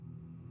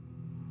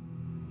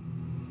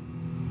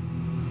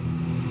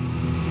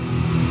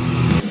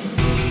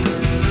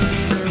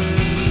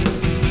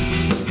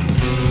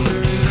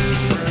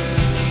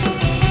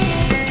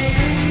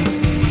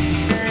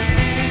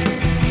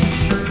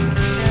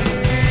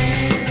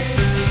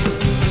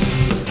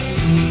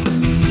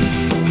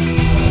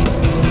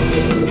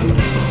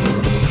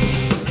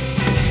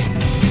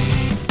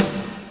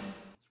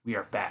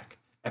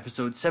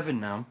episode 7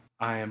 now.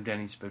 I am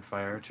Danny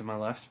Spitfire to my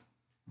left.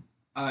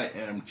 I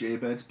am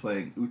J-Beds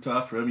playing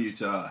Utah from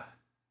Utah.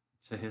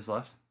 To his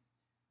left.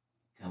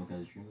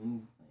 Kamikaze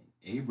Dream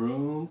playing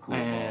Abram Cool.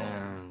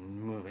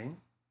 And moving.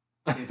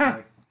 It's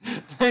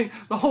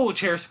The whole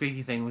chair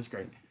squeaky thing was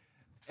great.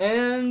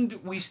 And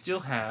we still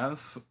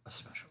have a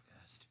special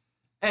guest.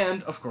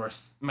 And, of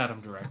course,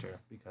 Madam Director,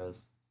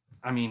 because,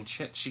 I mean,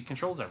 shit, she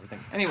controls everything.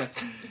 Anyway.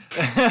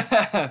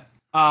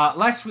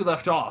 Last we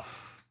left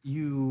off,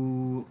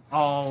 you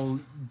all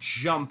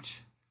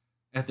jumped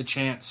at the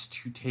chance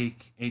to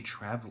take a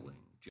traveling.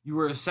 You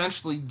were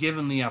essentially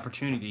given the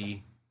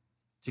opportunity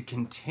to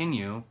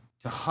continue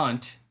to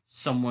hunt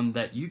someone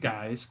that you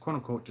guys,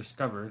 quote-unquote,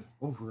 discovered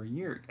over a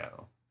year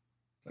ago.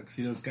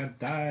 Tuxedo's gotta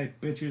die,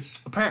 bitches.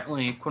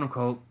 Apparently,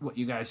 quote-unquote, what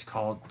you guys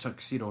called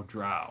Tuxedo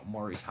Drow,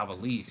 Maurice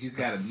Havalis. He's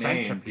got a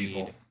name,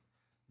 people.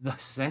 The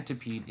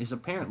centipede is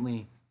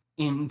apparently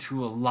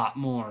into a lot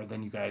more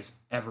than you guys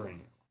ever knew.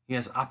 He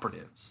has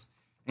operatives,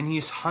 and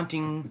he's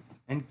hunting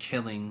and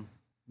killing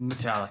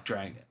Metallic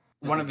Dragon.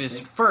 One of his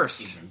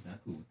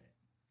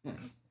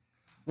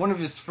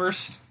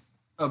first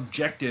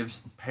objectives,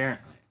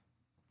 apparently,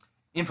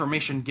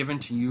 information given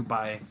to you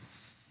by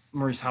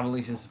Maurice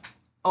Havalis'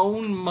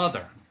 own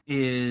mother,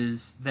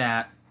 is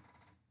that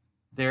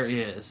there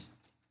is,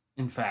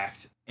 in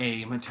fact,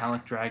 a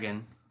Metallic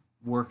Dragon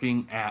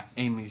working at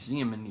a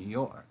museum in New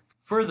York.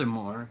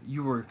 Furthermore,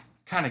 you were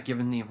kind of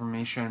given the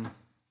information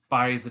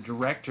by the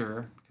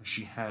director,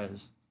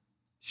 because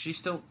she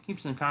still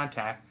keeps in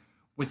contact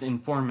with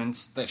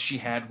informants that she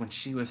had when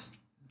she was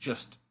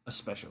just a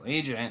special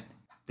agent.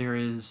 There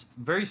is,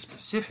 very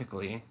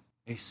specifically,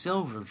 a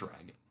silver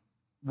dragon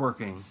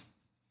working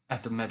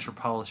at the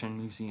Metropolitan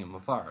Museum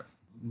of Art.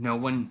 No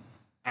one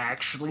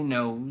actually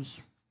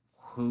knows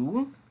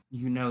who.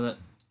 You know that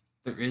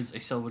there is a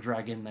silver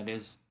dragon that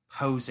is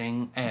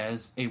posing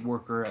as a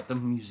worker at the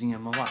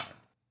Museum of Art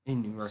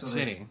in New York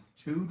City.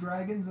 Two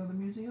dragons of the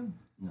museum?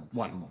 No,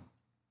 One.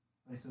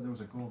 I said there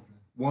was a gold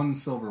dragon. One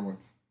silver one.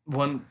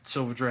 One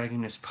silver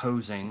dragon is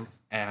posing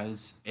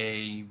as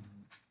a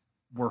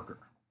worker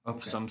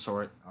of some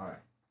sort All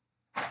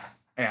right.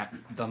 at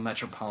the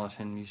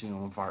Metropolitan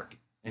Museum of Art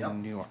in Yep.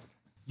 New York.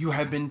 You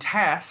have been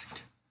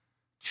tasked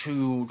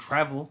to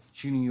travel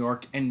to New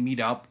York and meet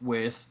up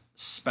with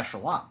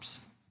Special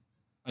Ops,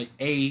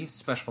 a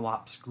Special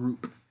Ops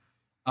group.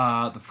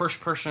 The first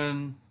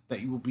person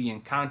that you will be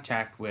in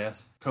contact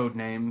with,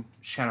 codename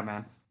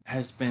Shadowman,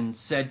 has been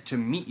said to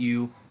meet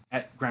you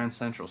at Grand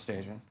Central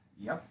Station.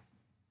 Yep.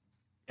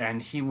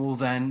 And he will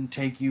then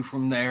take you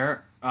from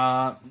there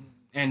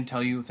and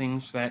tell you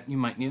things that you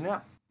might need to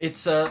know.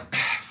 It's a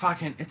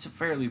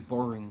fairly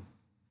boring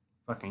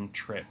fucking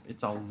trip.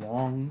 It's a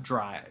long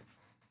drive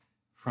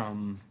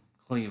from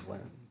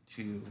Cleveland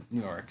to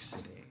New York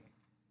City.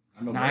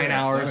 9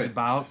 hours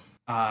about.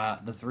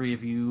 The three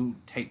of you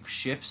take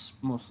shifts,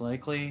 most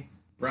likely.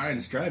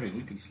 Brian's driving,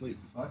 we can sleep.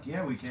 Fuck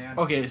yeah, we can.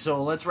 Okay,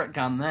 so let's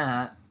retcon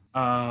that.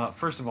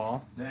 First of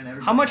all, Then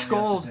everybody how much only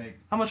has gold? to take-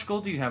 How much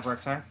gold do you have,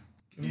 Rexar?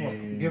 Give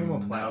him a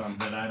platinum. Enough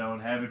that I don't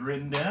have it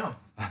written down.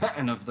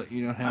 Enough that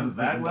you don't have. I'm it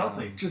that written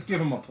wealthy. down. Just give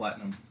him a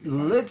platinum.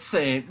 Let's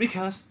say,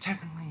 because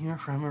technically you're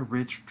from a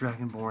rich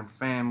dragonborn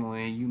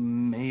family, you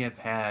may have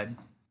had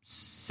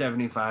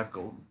 75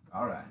 gold.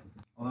 All right.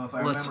 Although if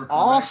I Let's remember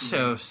also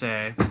correctly,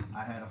 say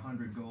I had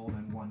 100 gold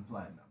and 1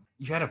 platinum.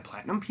 you had a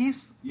platinum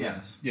piece.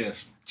 Yes.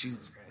 Yes.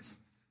 Jesus Christ.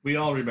 We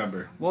all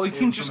remember. Well, you It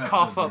can was just from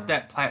cough episode up 0.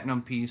 that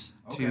platinum piece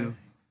to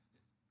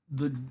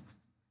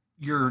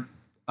your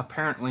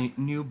apparently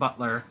new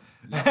butler,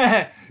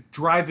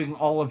 driving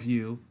all of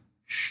you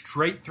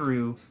straight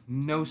through,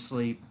 no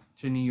sleep,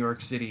 to New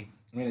York City.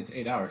 I mean, it's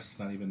 8 hours. It's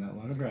not even that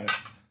long a drive.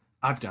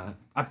 I've done it.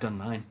 I've done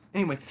mine.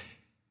 Anyway,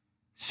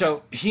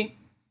 so he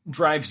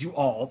drives you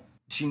all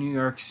to New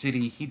York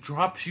City. He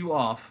drops you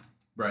off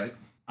Right.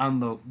 on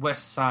the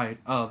west side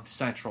of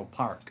Central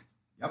Park.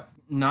 Yep.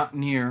 Not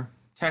near,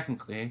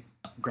 technically,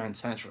 Grand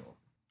Central.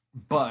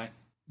 But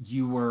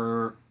you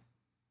were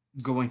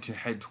going to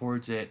head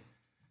towards it.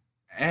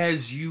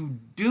 As you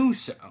do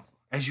so,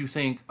 as you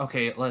think,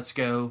 okay, let's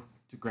go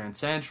to Grand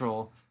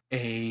Central,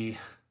 a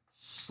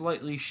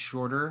slightly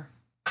shorter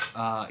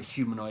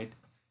humanoid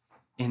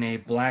in a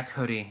black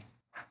hoodie,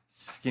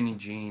 skinny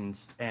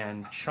jeans,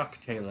 and Chuck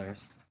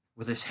Taylors,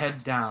 with his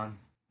head down,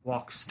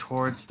 walks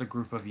towards the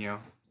group of you.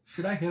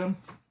 Should I hit him?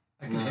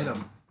 I can hit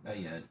him. Not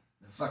yet.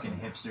 That's Fucking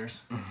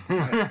hipsters.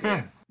 God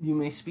damn. You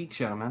may speak,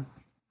 gentlemen.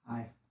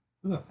 Hi.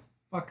 Who the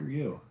fuck are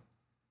you?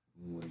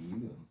 What are you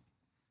doing?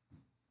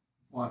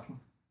 Walking.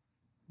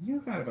 You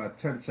got about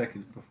 10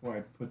 seconds before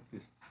I put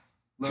this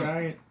Look,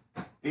 giant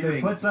Either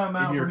thing put something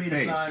in out your for me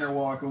face. to sign or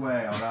walk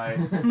away, alright?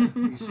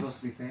 You're supposed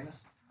to be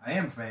famous? I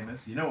am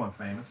famous. You know I'm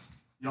famous.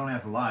 You don't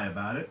have to lie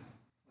about it.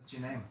 What's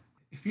your name?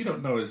 If you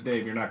don't know his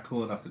name, you're not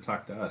cool enough to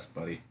talk to us,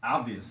 buddy.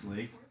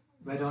 Obviously.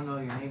 If I don't know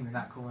your name, you're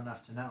not cool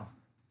enough to know.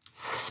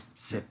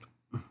 Sip.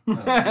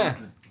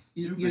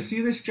 You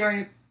see this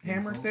giant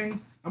hammer Insult.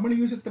 thing? I'm gonna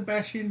use it to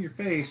bash you in your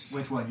face.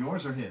 Which one,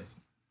 yours or his?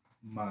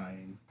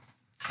 Mine.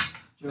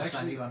 Joke's on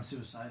Actually- you, I'm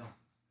suicidal.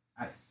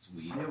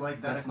 Sweet. feel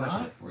like Got a that's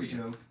question not for a you.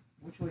 joke.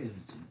 Which way is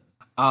it to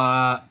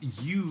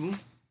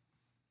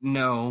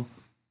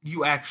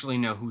You actually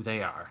know who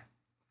they are.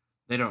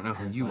 They don't know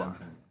who That's you what I'm are.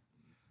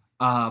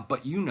 trying to-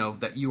 But you know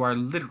that you are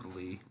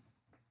literally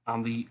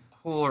on the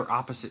polar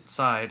opposite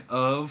side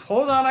of.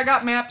 Hold on, I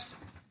got maps.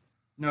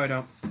 No, I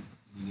don't.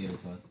 You gave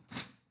it to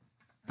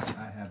us.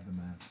 I have the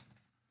maps.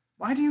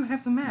 Why do you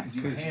have the maps?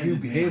 You Because you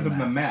handed me gave the him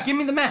the maps. map. Give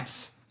me the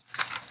maps.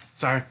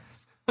 Sorry,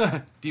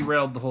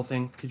 derailed the whole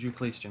thing. Could you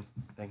please, Jim?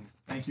 Thank you.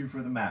 Thank you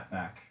for the map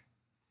back.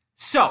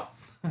 So,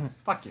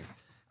 fuck you.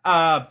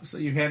 So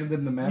you handed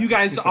him the map. You to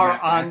guys get the are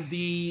map on back?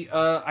 the,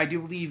 I do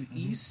believe,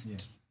 east. Yeah.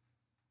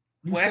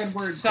 You West said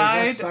we're the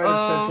side, west side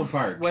of Central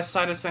Park. West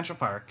side of Central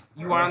Park.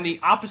 You are on the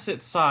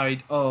opposite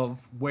side of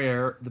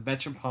where the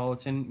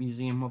Metropolitan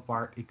Museum of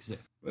Art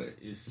exists. But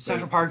is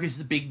Central Park is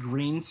the big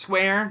green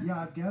square.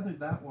 Yeah, I've gathered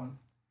that one.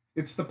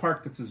 It's the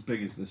park that's as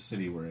big as this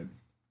city we're in.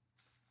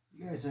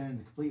 You guys are in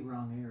the complete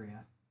wrong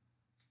area.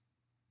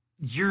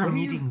 You're What are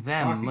meeting you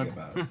them. talking but-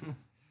 about?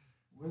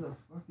 Where the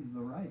fuck is the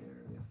right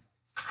area?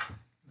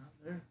 Not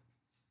there.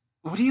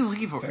 What do you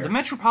leave? Fair. The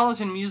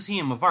Metropolitan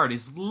Museum of Art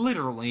is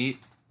literally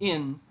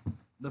in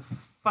the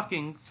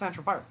fucking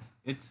Central Park.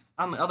 It's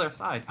on the other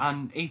side,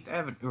 on 8th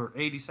Avenue or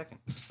 82nd.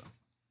 So.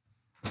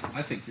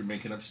 I think you're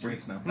making up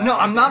streets now. No,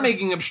 I'm not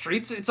making up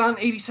streets. It's on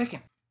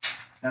 82nd.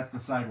 That's the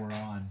side we're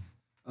on.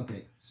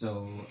 Okay,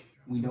 so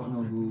we don't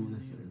know who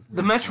this is.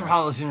 The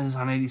Metropolitan is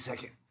on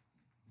 82nd.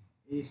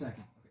 82nd.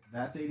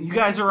 That's 80. You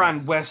guys are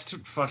on West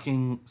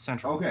fucking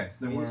Central. Okay,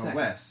 so then we're on 82nd.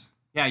 west.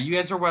 Yeah, you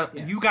guys are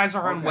Yes. You guys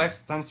are on Okay.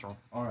 West Central.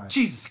 All right.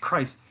 Jesus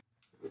Christ.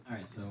 All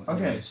right, so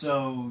Okay,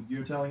 so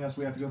you're telling us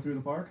we have to go through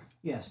the park?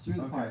 Yes, through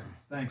the Okay, park.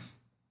 thanks.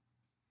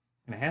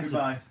 Can I have some,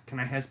 Goodbye. Can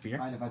I have beer?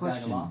 Mind if I tag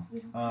Question. along?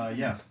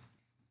 Yes.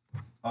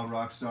 A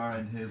rock star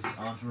and his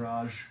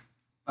entourage.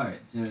 all right,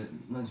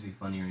 not to be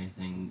funny or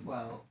anything.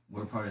 Well,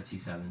 We're part of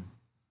T7,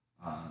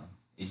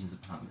 Agents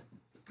of Comet.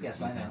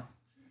 yes, I know.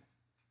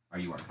 Are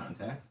you our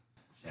contact,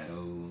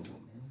 Shadow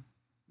Man?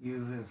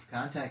 You have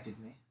contacted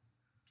me.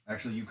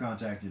 Actually, you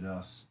contacted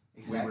us.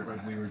 Exactly.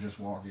 We were just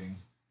walking.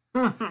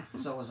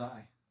 So was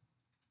I.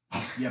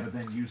 Yeah, but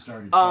then you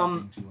started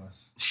Um, talking to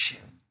us. Shit.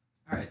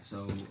 All right,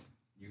 so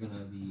you're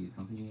gonna be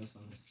accompanying us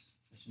on this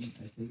mission,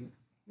 I take it.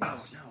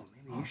 Yes. no,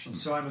 maybe you should.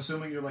 So I'm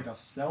assuming you're like a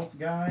stealth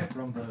guy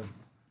from the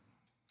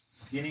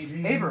skinny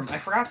jeans? Abram, I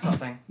forgot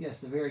something. Yes,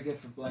 they're very good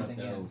for blending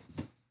in. No.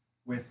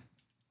 With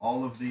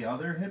all of the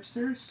other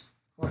hipsters?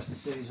 Of course, the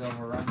city's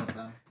overrun with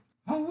them.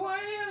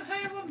 Hawaiian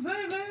Haven,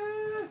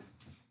 baby!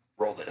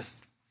 Roll this.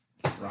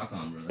 Rock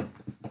on, brother.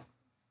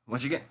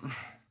 What'd you get?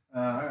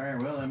 Alright,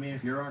 well, I mean,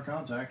 if you're our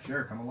contact,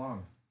 sure, come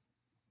along.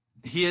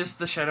 He is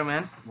the Shadow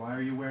Man. Why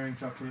are you wearing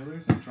Chuck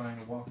Taylors and trying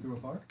to walk through a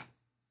park?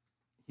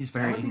 He's Is that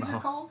very what these are emo.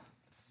 called?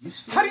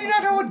 How do you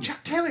not know what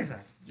Chuck Taylor's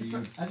are?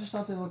 I just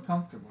thought they looked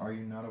comfortable. Are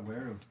you not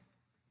aware of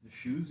the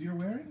shoes you're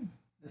wearing?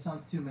 That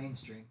sounds too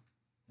mainstream.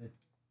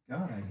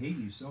 God, I hate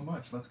you so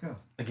much. Let's go.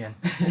 Again.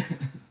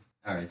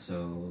 All right,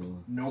 so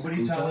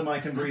Nobody tell him I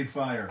can breathe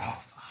fire.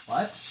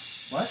 What?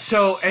 What?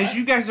 So as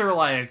you guys are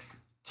like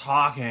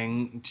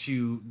talking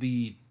to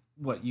the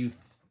what you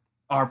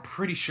are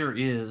pretty sure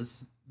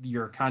is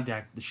your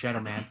contact, the Shadow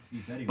Man,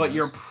 He said he but was.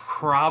 you're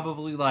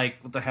probably like,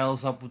 what the hell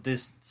is up with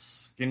this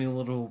skinny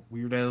little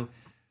weirdo?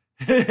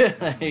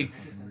 Like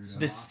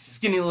this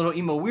skinny little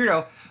emo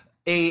weirdo.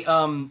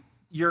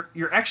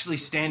 You're actually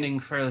standing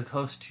fairly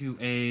close to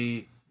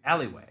a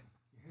alleyway,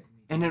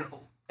 and an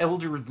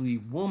elderly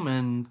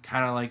woman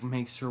kind of like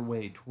makes her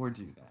way towards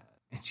you guys,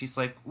 and she's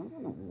like,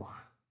 "Ooh,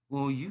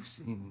 well, you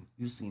seem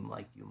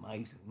like you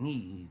might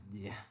need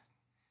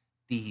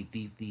the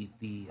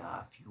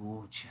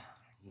future.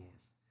 Yes,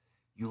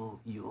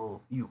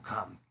 you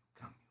come.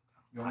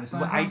 You want me to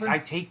sign I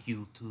something? take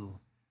you to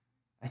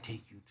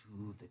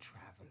the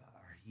traveler.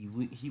 He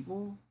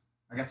will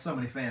I got so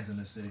many fans in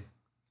this city.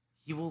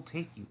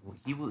 take you.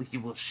 He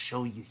will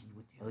show you. He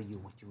will tell you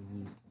what you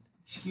need.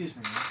 Excuse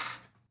me, miss.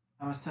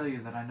 I must tell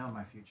you that I know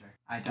my future.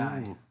 I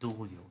die. Do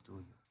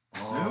you?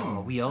 Soon.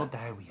 Oh, we all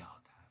die. We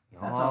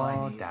That's all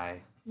I need.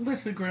 die.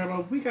 Listen,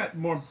 Grandma, we got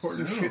more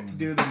important shit to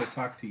do than to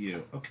talk to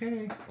you,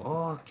 okay? Okay.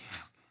 Well,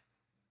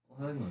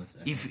 hang on a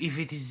second. If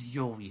it is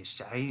your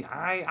wish,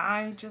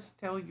 I just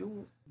tell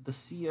you, the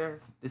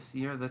seer,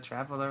 the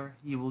traveler,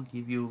 he will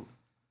give you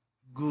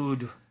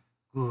good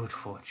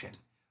fortune.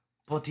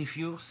 But if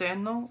you say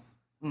no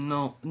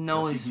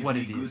Does he is give what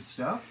me it good is.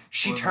 Stuff?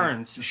 She Or, like,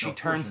 turns just to a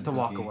fortune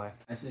walk cookie? away.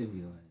 I say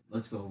we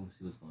let's go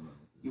see what's going on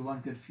with this. You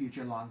want good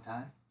future long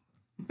time?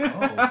 Oh,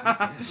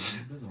 Yeah, he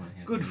doesn't want to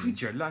have Good any-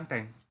 future, long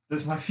time.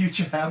 does my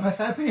future have a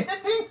happy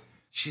ending?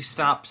 She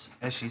stops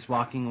as she's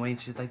walking away.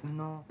 She's like,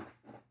 no,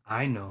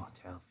 I know,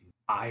 Telview.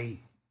 I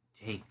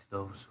take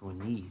those who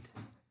need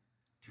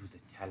to the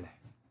teller.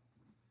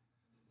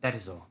 That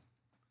is all.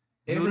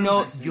 You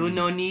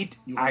know need.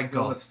 You I wanna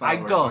go. Let's follow I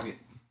her. go. Fuck it.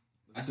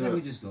 I Let's say do we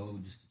it. just go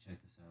just to check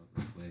this out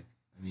real quick.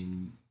 I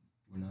mean,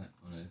 we're not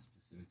on a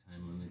specific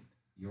time limit.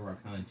 You're our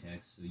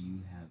contact, so you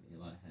have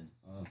a lot of heads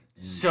up.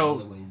 And So, on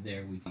the way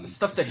there, we can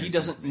Stuff that he share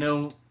doesn't some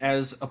know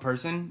as a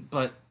person,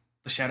 but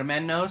the Shadow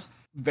Man knows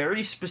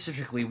very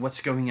specifically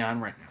what's going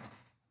on right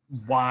now.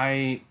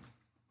 Why?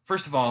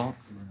 First of all,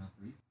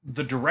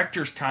 the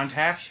director's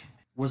contact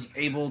was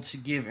able to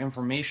give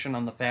information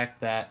on the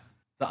fact that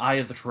the Eye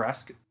of the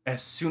Tarrasque,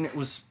 as soon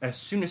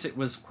as it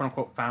was quote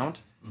unquote found,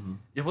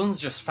 it wasn't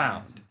just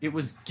found; it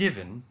was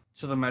given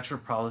to the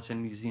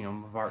Metropolitan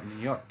Museum of Art in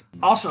New York.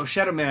 Also,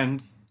 Shadow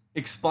Man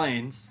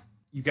explains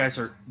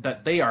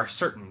that they are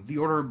certain. The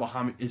Order of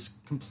Bahamut is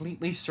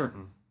completely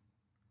certain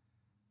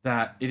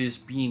that it is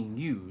being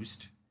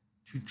used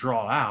to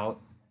draw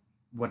out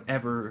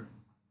whatever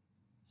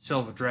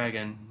Silver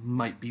Dragon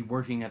might be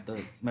working at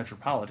the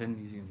Metropolitan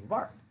Museum of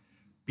Art.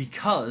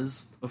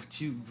 Because of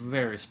two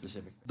very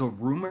specific. The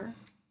rumor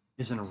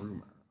isn't a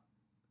rumor.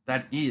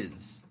 That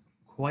is,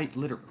 quite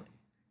literally,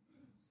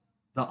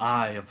 the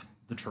Eye of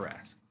the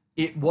Tarrasque.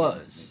 It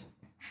was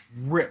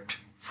ripped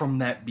from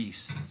that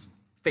beast's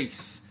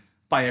face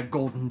by a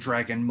golden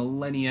dragon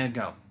millennia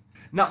ago.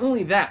 Not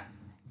only that,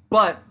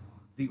 but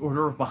the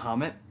Order of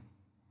Bahamut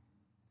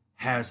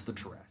has the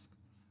Tarrasque.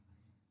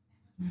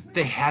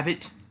 They have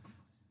it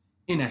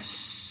in a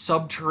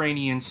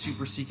subterranean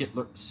super secret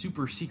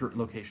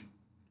location.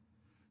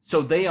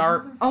 So they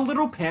are a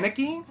little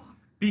panicky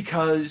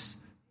because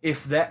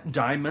if that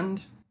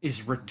diamond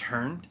is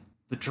returned,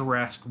 the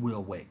Tarrasque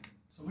will wake.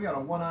 So we got a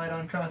one-eyed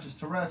unconscious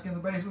Tarrasque in the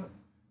basement?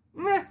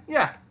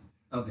 Yeah.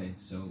 Okay,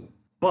 so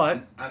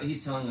But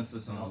he's telling us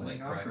this on the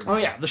lake, right? oh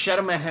yeah, the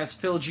Shadow Man has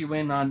filled you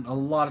in on a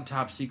lot of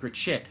top secret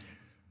shit.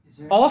 Is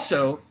there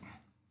Also,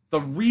 the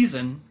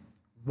reason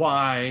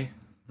why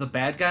the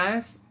bad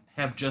guys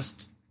have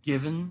just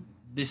given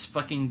this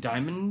fucking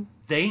diamond,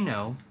 they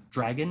know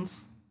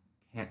dragons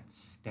can't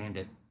stand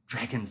it.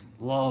 Dragons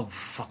love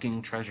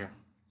fucking treasure.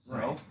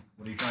 So,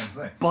 what are you trying to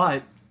say?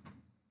 But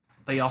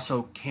they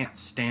also can't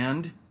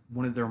stand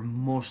one of their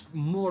most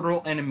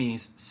mortal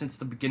enemies since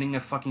the beginning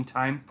of fucking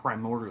time,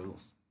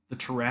 primordials. The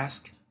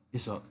Tarrasque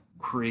is a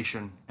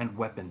creation and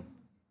weapon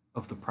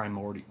of the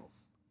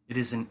primordials. It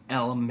is an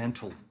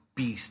elemental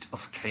beast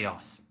of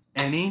chaos.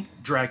 Any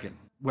dragon,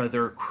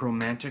 whether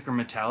chromatic or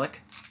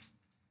metallic,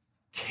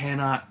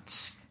 cannot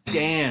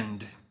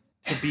stand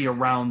to be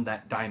around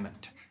that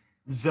diamond.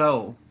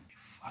 Though, you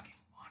fucking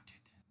want it.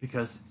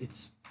 Because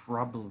it's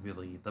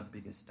probably the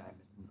biggest diamond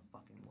in the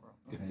fucking world.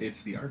 Okay.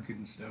 It's the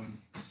Arkenstone.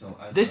 So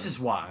This is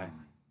why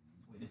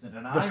Wait, is it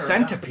an eye the or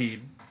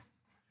centipede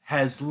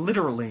has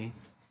literally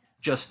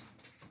just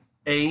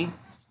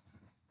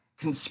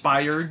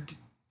conspired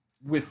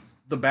with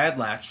the Bad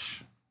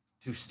Latch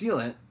to steal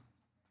it,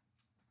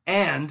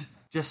 and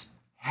just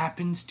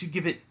happens to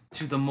give it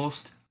to the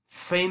most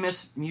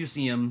famous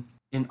museum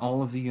in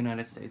all of the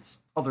United States,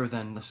 other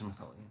than the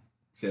Smithsonian.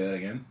 Say that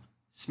again.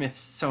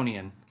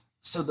 Smithsonian.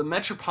 So the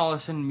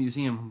Metropolitan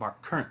Museum of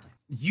Art currently,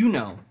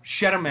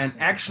 Shadow Man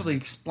actually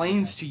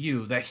explains to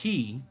you that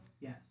he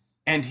Yes.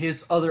 and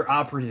his other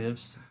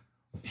operatives,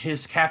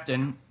 his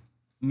captain,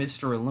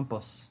 Mr.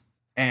 Olympus,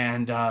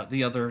 and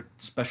the other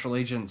special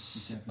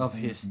agents of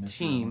his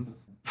team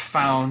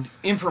found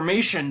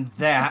information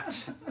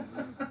that,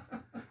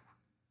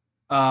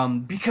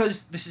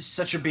 because this is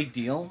such a big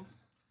deal,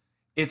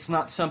 it's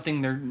not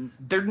something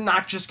they're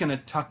not just going to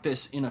tuck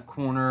this in a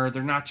corner.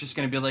 They're not just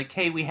going to be like,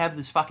 hey, we have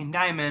this fucking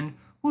diamond.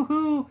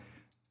 Woohoo!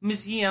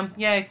 Museum,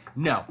 yay.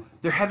 No.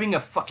 They're having a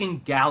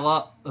fucking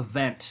gala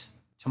event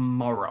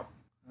tomorrow.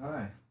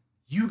 Alright.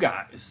 You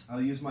guys,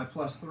 I'll use my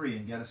 +3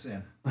 and get us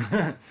in.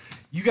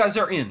 you guys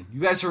are in.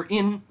 You guys are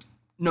in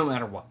no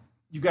matter what.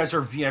 You guys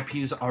are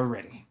VIPs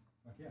already.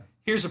 Fuck yeah.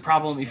 Here's the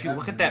problem. If you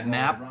look at that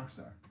map,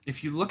 Rockstar.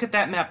 if you look at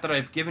that map that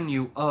I've given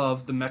you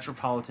of the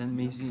Metropolitan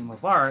Museum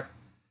of Art,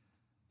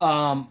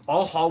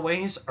 all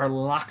hallways are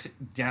locked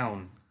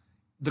down.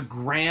 The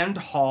Grand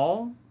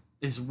Hall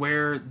is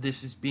where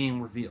this is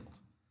being revealed.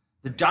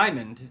 The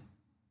diamond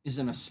is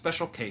in a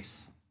special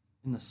case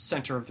in the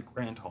center of the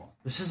Grand Hall.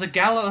 This is a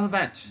gala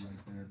event.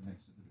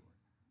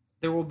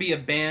 There will be a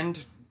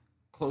band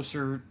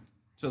closer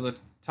to the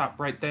top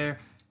right there,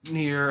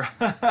 near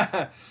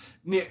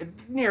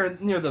near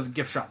the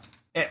gift shop.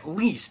 At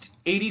least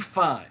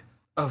 85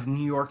 of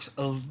New York's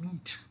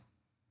elite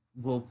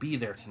will be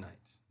there tonight.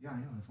 Yeah, I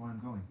know. That's why I'm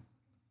going.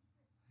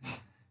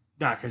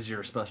 Not because you're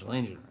a special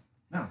agent.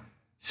 No,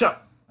 So,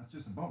 that's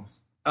just a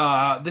bonus.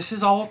 this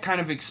is all kind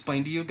of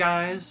explained to you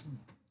guys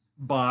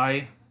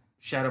by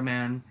Shadow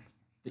Man,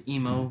 the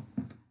emo,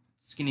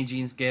 skinny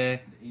jeans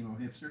guy. The emo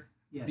hipster.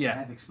 Yes, Yeah. I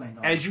have explained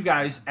all As you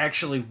guys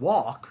actually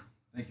walk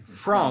Thank you for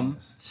from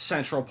explaining this.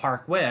 Central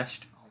Park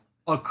West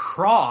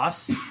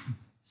across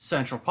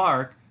Central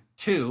Park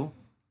to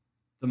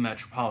the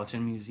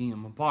Metropolitan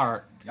Museum of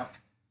Art. Yep.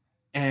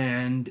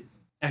 And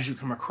as you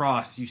come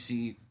across, you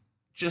see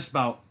just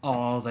about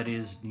all that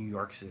is New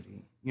York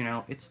City.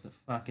 It's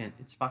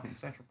fucking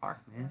Central Park,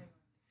 man.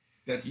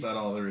 That's not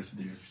all there is to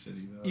New York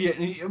City, though.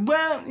 Yeah,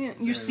 well,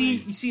 you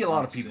see a lot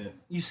of opposite. people.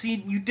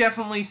 You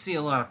definitely see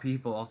a lot of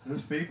people.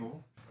 There's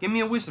people. Give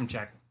me a wisdom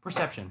check,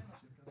 perception.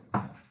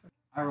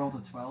 I rolled a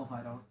 12. I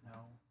don't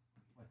know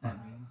what that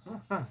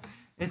means.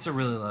 It's a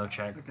really low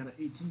check. I got an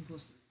 18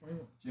 plus 3.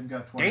 Jim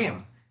got 21.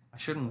 Damn. I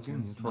shouldn't have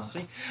given you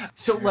 12C.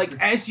 So, like,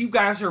 as you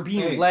guys are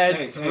being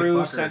led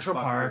through fucker, Central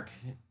Park...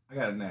 I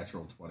got a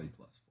natural 20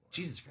 plus 4.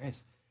 Jesus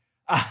Christ.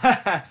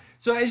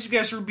 So as you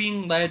guys are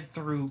being led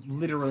through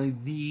literally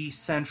the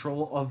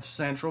central of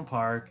Central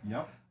Park,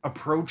 Yep.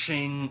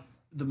 approaching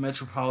the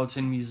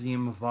Metropolitan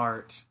Museum of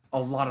Art, a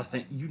lot of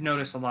things, you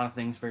notice a lot of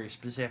things very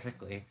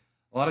specifically.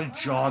 A lot of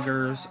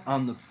joggers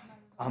on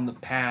the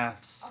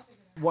paths.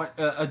 What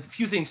a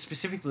few things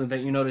specifically that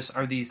you notice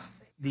are these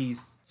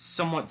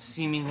somewhat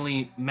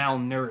seemingly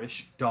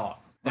malnourished dogs.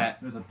 That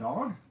There's a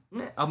dog?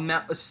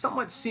 a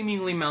somewhat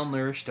seemingly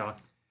malnourished dog.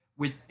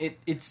 With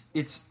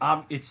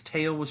its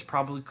tail was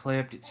probably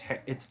clipped.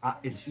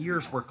 Its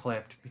ears were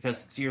clipped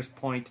because its ears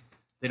point,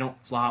 they don't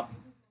flop,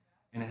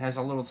 and it has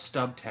a little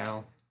stub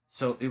tail,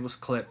 so it was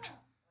clipped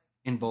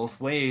in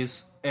both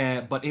ways.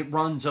 But it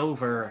runs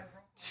over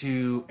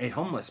to a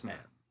homeless man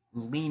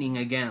leaning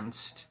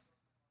against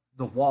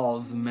the wall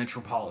of the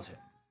Metropolitan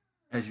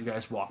as you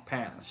guys walk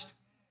past,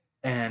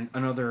 and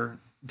another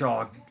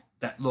dog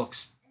that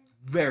looks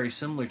very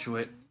similar to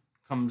it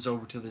comes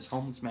over to this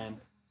homeless man.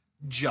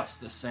 Just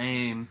the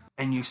same,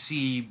 and you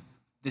see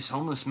this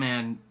homeless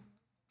man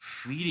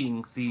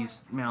feeding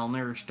these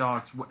malnourished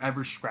dogs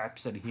whatever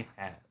scraps that he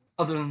had.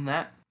 Other than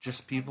that,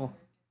 just people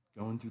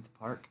going through the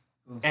park.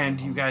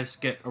 And you guys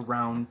get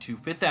around to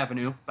 5th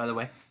Avenue, by the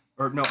way.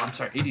 Or no, I'm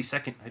sorry,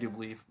 82nd, I do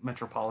believe.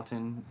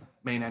 Metropolitan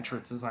main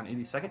entrance is on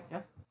 82nd,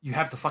 yeah? You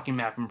have the fucking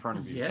map in front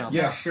of you. Yes. Tell me.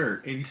 Yeah,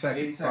 sure.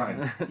 82nd.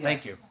 Fine.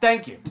 Thank you.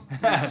 Thank you.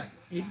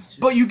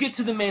 But you get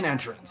to the main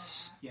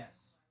entrance. Yes.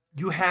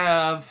 You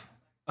have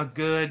a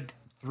good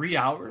 3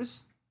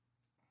 hours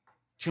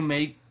to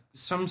make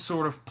some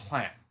sort of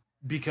plan,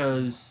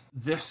 because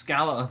this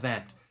gala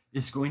event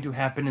is going to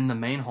happen in the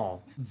main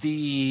hall.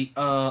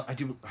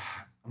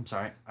 I'm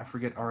sorry, I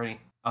forget already.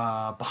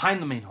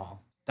 Behind the main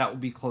hall, that will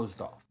be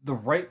closed off. The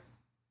right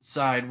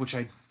side, which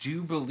I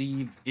do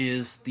believe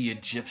is the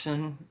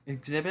Egyptian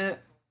exhibit,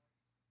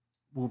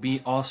 will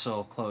be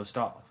also closed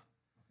off.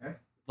 Okay.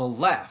 The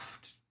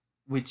left,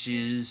 which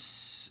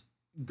is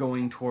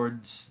going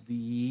towards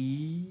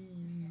the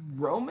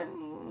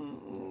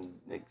Roman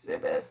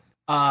exhibit,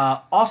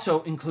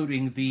 also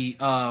including the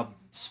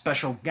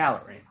special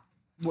gallery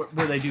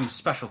where they do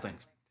special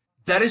things.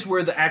 That is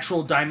where the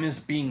actual diamond is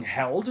being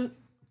held,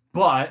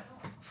 but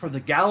for the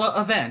gala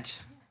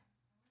event,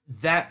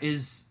 that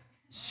is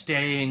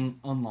staying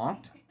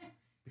unlocked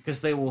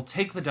because they will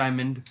take the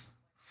diamond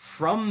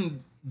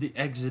from the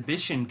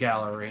exhibition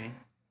gallery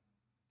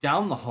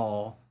down the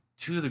hall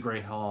to the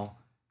Great Hall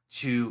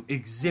to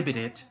exhibit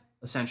it,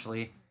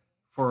 essentially,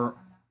 for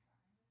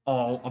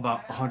all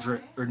about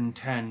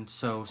 110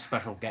 so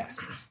special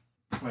guests.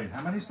 Wait,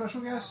 how many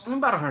special guests?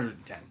 About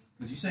 110.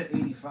 Because you said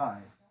 85.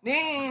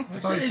 Yeah, I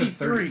thought you said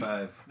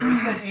 35. You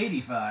said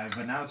 85,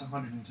 but now it's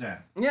 110.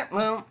 yeah,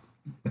 well,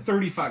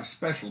 35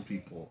 special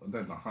people, and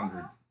then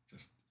 100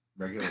 just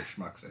regular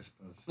schmucks, I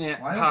suppose.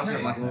 yeah, Why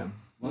possibly. okay? Well,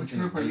 one Which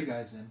thing's group are you good.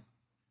 guys in?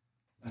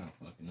 I don't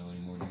fucking know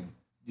anymore, dude.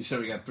 You said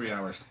we got 3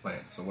 hours to plan,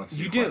 so what's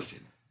You your do.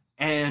 question?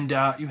 And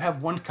you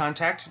have one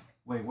contact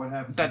Wait, what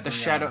happened? that the in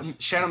 3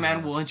 Shadow hours?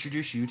 Man will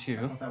introduce you I to.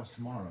 thought that was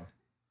tomorrow.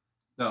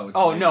 No. It's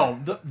Oh later. no,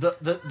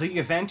 the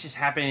event is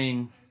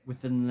happening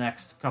within the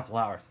next couple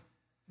hours.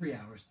 3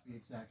 hours to be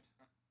exact.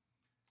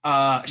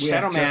 We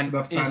Shadow have Man just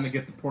enough time is, to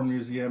get the porn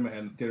museum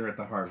and dinner at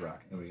the Hard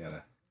Rock. Then we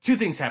gotta. two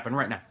things happen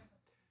right now.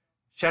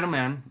 Shadow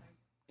Man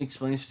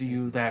explains to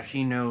you that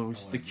he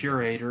knows the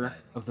curator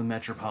of the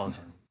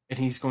Metropolitan, and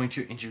he's going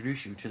to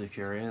introduce you to the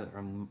curator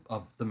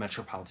of the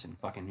Metropolitan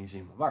fucking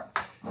Museum of Art.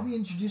 Let me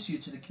introduce you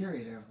to the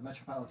curator of the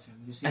Metropolitan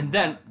Museum. And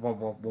then,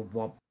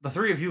 the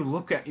three of you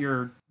look at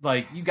your,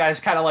 like, you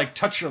guys kind of like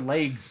touch your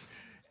legs,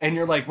 and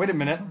you're like, wait a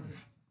minute,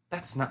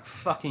 that's not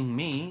fucking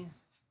me.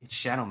 It's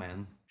Shadow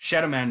Man.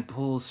 Shadow Man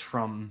pulls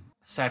from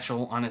a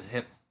satchel on his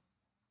hip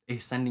a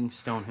sending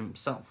stone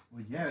himself.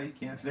 Well, yeah, you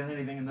can't fit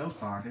anything in those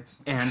pockets.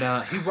 And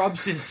he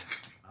rubs his...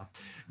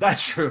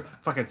 That's true.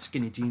 Fucking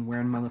skinny jean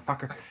wearing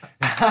motherfucker.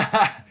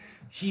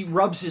 He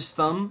rubs his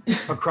thumb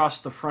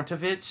across the front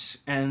of it,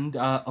 and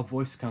a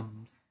voice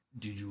comes.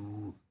 Did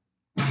you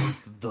put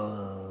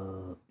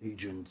the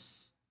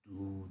agents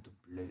to the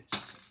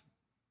place?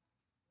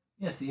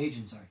 yes, the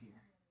agents are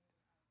here.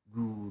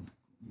 Good.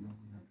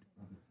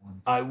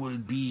 I will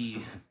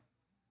be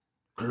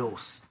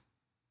close.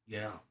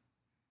 Yeah.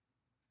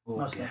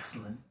 Most Okay.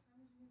 excellent.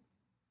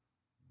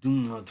 Do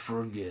not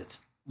forget.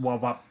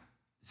 Wop wop.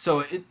 So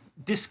it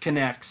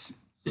disconnects.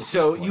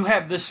 So you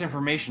have this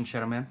information,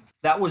 Shadow Man.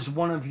 That was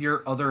one of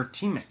your other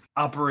teammates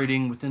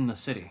operating within the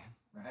city.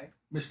 Right?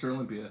 Mr.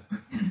 Olympia.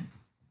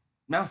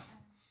 No,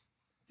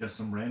 Just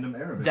some random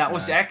Arabic. that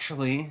was guy.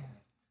 actually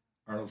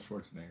Arnold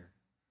Schwarzenegger.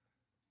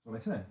 That's what I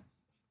said.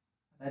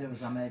 That it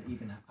was Ahmed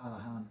Ibn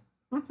Alahan.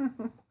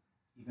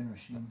 Ibn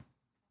Rashim.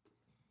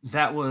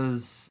 that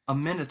was a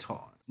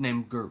minotaur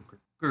named Gurg.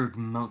 Gurg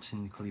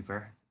Mountain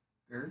Cleaver.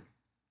 Gerg?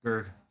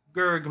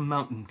 Gurg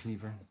Mountain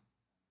Cleaver.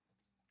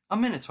 A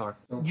minotaur.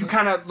 So You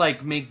kind of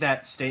like make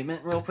that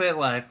statement real quick,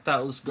 like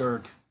that was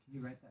Gurg. Can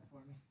you write that for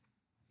me?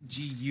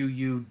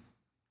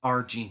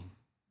 G-U-U-R-G.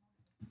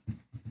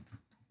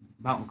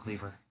 Mountain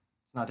Cleaver.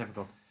 It's not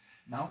difficult.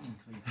 Mountain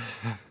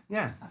cleaver.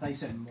 Yeah. I thought you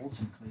said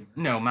molten cleaver.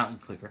 No, Mountain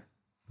Cleaver.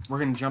 We're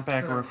going to jump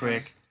back real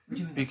quick We're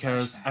doing a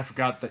because flashback. I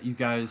forgot that you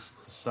guys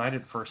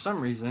decided for some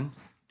reason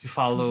to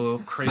follow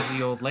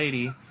crazy old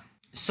lady.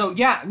 So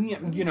yeah,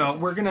 you know,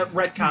 we're going to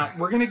retcon.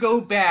 We're going to go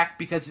back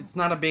because it's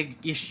not a big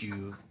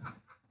issue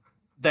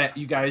that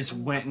you guys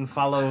went and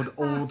followed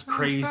old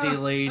crazy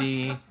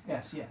lady.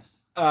 Yes.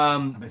 I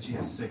bet she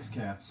has 6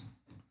 cats.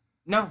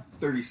 No.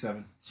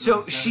 37.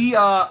 So she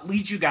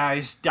leads you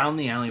guys down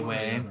the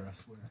alleyway. I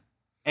swear.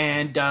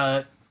 And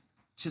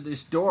to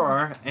this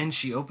door, and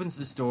she opens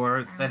this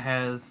door that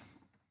has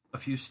a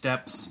few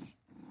steps,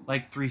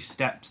 like 3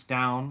 steps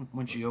down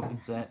when she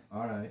opens it.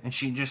 Alright. And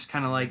she just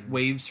kind of like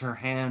waves her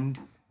hand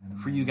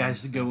for you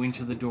guys to go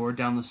into the door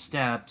down the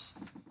steps.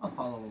 I'll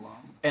follow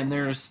along. And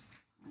there's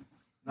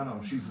No,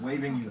 she's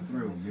waving you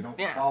through. You don't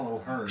Yeah. follow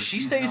her. she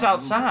She's stays not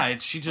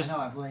outside. She I just know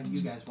I've letting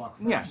you guys walk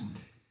first. yeah. moving.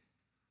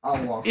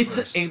 I'll walk It's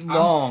first. a I'm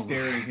long.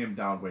 staring him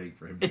down, waiting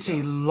for him to It's go.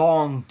 a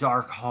long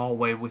dark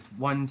hallway with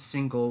one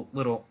single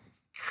little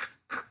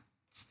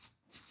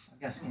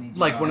I guess any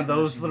like one of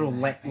drivers those who little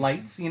need that lights.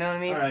 patience. You know what I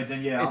mean? Alright,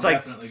 then yeah, It's I'll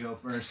like- definitely go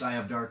first. I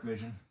have dark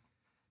vision.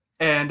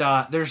 And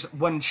there's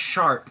one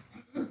sharp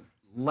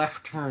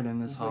left turn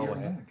in this Over your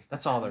hallway. neck.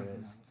 That's all there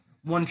is.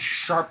 One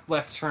sharp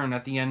left turn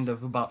at the end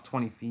of about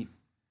 20 feet.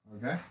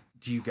 Okay?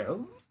 Do you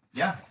go?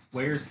 Yeah.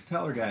 Where's the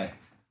teller guy?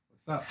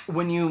 What's up?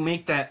 When you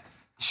make that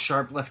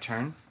sharp left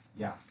turn,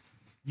 Yeah.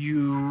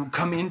 you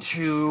come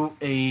into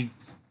a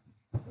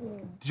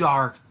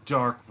dark,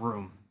 dark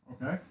room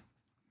Okay.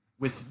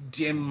 with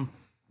dim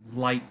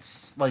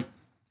lights, like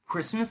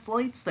Christmas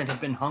lights that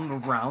have been hung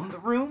around the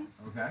room,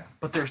 Okay.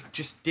 but they're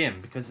just dim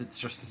because it's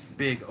just this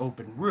big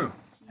open room.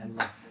 I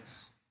love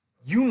this.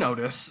 You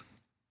notice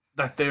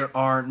that there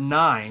are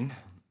 9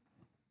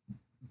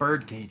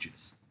 bird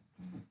cages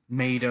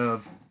made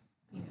of,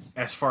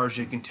 as far as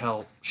you can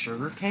tell,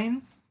 sugar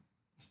cane.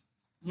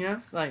 You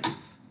know, like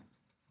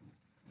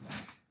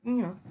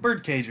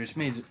bird cages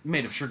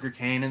made of sugar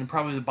cane, and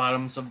probably the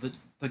bottoms of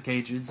the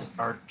cages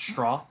are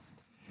straw.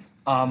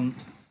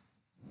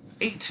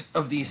 8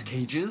 of these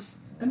cages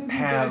Any of you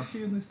have guys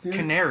seeing this dude?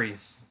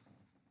 canaries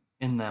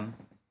in them.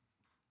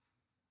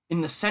 In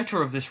the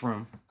center of this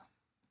room,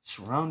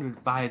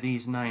 surrounded by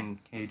these 9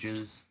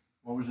 cages,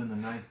 What was in the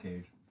 9th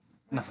cage?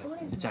 nothing.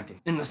 It's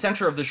empty. In the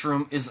center of this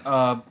room is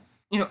a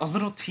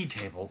little tea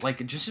table,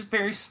 like just a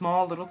very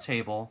small little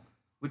table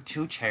with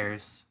 2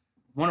 chairs,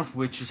 one of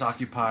which is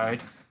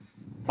occupied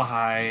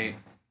by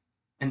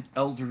an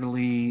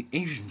elderly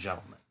Asian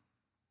gentleman,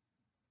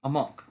 a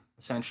monk,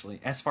 essentially.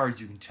 As far as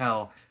you can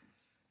tell,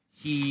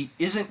 he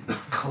isn't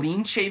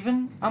clean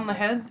shaven on the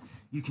head.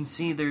 You can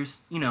see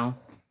there's,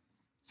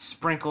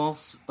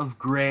 sprinkles of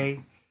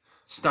gray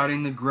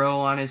starting to grow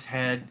on his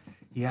head.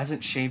 He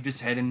hasn't shaved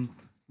his head in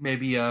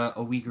maybe a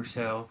week or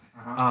so,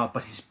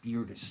 but his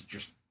beard is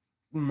just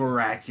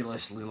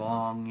miraculously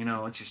long.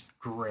 It's just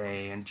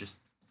gray and just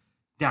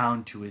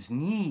down to his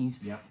knees.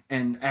 Yep.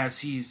 And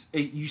as you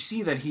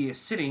see that he is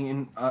sitting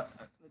in a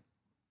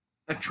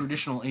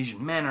traditional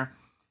Asian manner,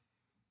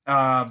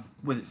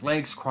 with his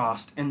legs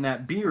crossed, and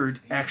that beard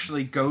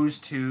actually goes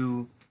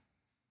to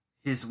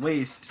his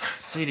waist,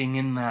 sitting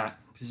in that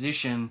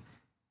position,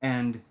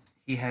 and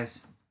he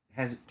has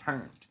it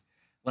turned.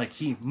 Like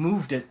he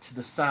moved it to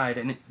the side,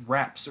 and it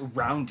wraps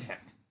around him.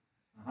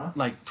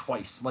 Like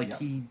twice. Like Yep.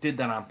 he did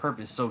that on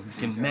purpose so he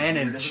can got a beard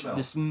as manage well.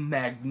 this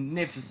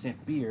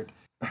magnificent beard.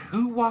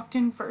 Who walked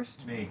in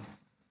first? Me.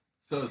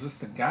 So is this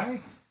the guy?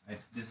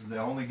 This is the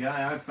only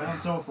guy I've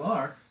found so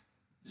far.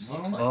 Just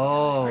looks like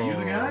Oh. Are you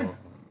the guy?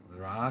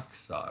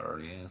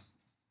 Rockstar, yes.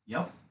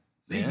 Yep.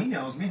 See, Yeah. he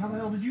knows me. How the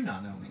hell did you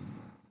not know me?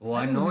 Well,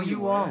 I I didn't know know you you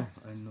were. all.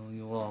 I know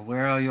you all.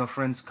 Where are your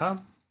friends?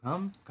 Come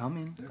in.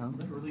 They're Come.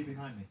 literally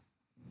behind me.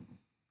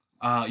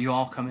 You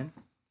all come in.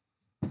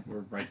 We're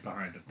right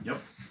behind him.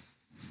 Yep.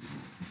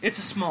 It's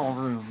a small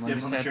room, like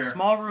Dibs I on the said. chair.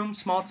 Small room,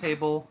 small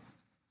table.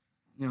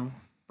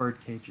 Bird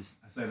cages.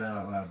 I say that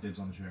out loud. Dibs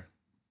on the chair.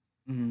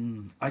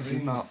 I do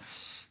not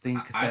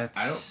think that.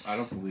 I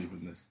don't believe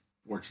in this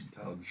fortune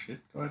telling shit.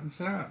 Go ahead and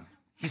sit down.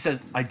 He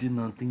says, I did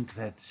not think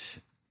that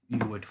you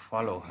would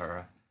follow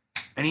her.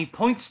 And he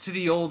points to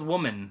the old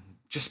woman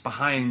just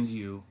behind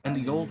you. And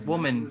the old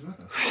woman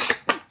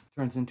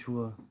turns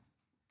into a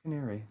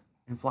canary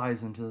and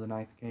flies into the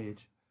 9th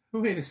cage.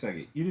 Wait a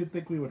second. You didn't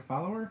think we would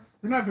follow her?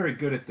 You're not very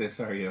good at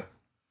this, are you?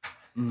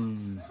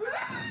 You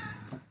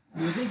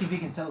would think if he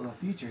can tell the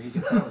future, he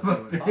can tell if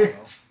they would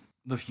follow.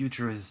 The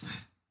future is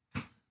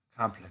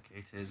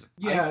complicated.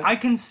 Yeah. I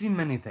can see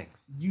many things.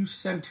 You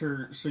sent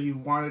her, so you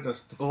wanted us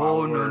to Oh,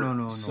 follow no, her.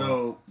 no.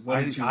 So what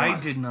did you I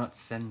want? did not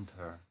send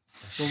her.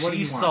 Well, what do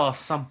She you want? saw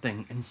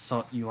something and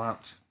sought you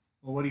out.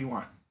 Well, what do you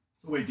want?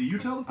 So wait, do you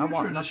tell the I future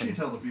want or does she nothing.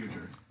 tell the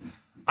future?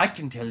 I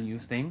can tell you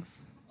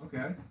things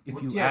Okay. if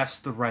Well, you yeah.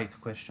 ask the right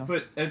question.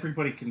 But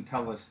everybody can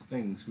tell us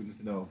things. We need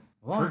to know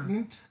What?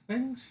 pertinent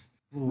things.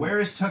 Where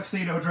is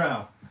Tuxedo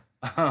Drow?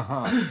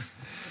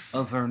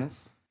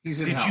 Avernus. He's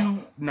in Did hell.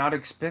 you not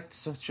expect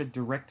such a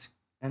direct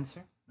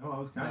answer? No, I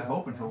was kind of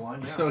hoping for one.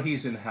 Yeah. So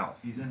he's in hell.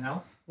 He's in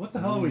hell. What the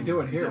hell are we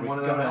doing He's here? in We one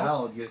can of go them to hells?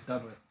 hell and get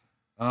done with.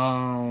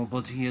 Oh,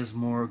 but he is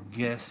more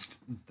guest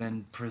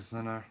than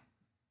prisoner.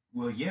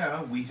 Well,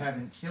 yeah, we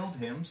haven't killed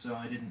him, so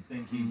I didn't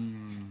think he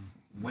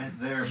went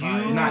there.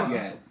 You- Not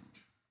yet.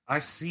 I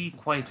see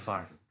quite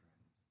far.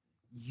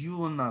 You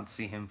will not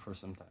see him for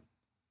some time.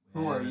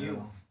 Who are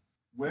you?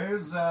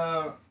 Where's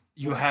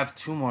You have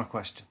 2 more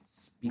questions.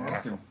 Be Ask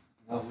careful. him.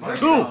 Well,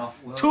 first first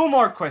off, we'll- 2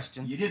 more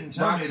questions. You didn't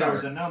tell me there Roxar.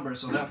 was a number,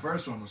 so that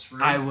first one was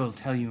free. I will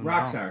tell you now.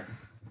 Roxar,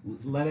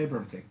 let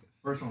Abram take this.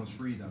 First one was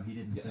free, though. He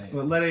didn't say.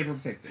 But let Abram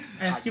take this.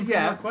 Ask him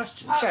Yeah. for more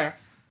questions. Fair.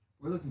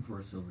 We're looking for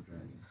a silver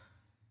dragon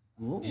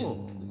Ooh.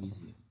 in the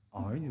museum.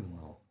 Are you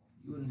now?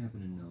 You wouldn't happen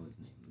to know his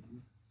name, would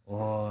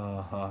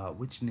you?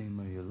 Which name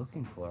are you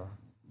looking for?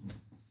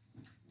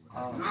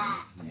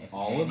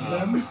 All of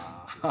them?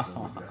 The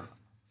silver dragon.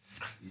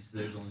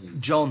 There's only.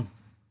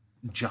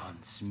 John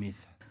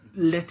Smith.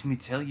 Let me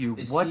tell you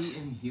Is what's.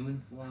 he in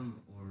human form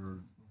or?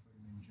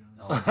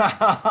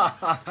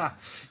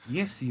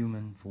 Yes,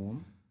 human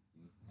form.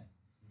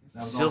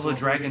 That was Silver also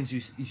dragons,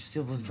 you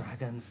silver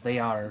dragons, they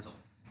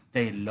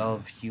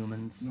love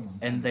humans,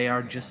 and they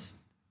are just,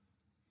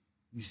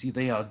 you see,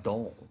 they are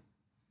dull.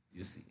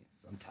 You see,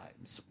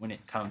 sometimes when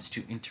it comes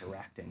to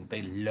interacting,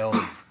 they love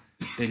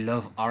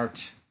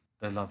art,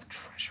 they love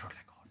treasure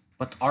like art.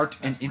 But art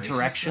and That's racist,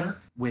 interaction sir.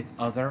 with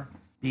other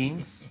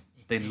beings,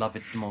 they love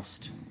it the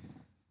most.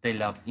 They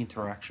love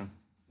interaction.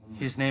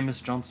 His name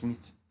is John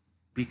Smith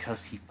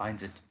because he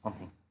finds it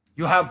funny.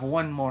 You have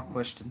 1 more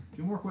question.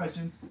 2 more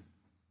questions.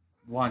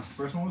 1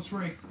 First one was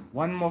free.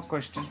 more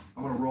question.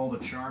 I'm gonna roll to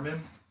charm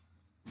him.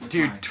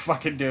 Dude, Fine.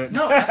 fucking do it.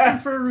 No, ask him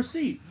for a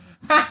receipt.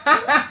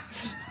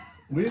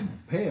 We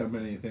didn't pay him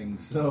anything,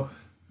 so.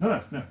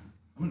 No. I'm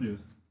gonna do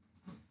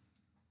this.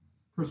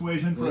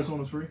 Persuasion. First one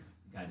was free.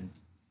 Guidance.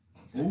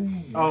 Ooh.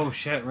 Oh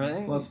shit,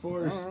 really?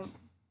 +4s.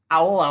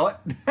 I'll allow it.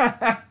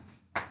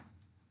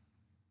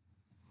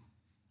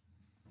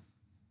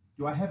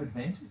 Do I have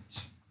advantage?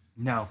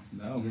 No.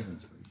 No.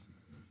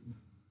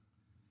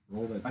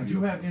 Roll that. I do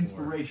beautiful have four.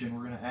 inspiration.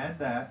 We're gonna add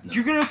that.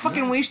 You're gonna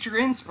fucking waste your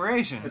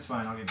inspiration. It's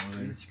fine. I'll get more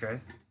later. Jesus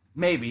Christ.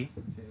 Maybe.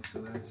 Okay,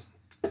 so that's.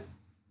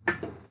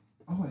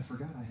 Oh, I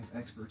forgot I have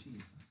expertise.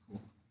 That's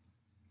cool.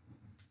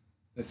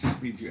 That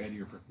just means you add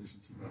your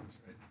proficiency bonus,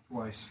 right?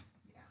 Twice.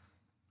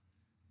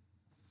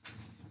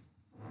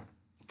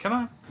 Come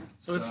on.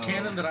 So it's So-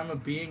 canon that I'm a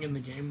being in the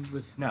game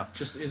with No.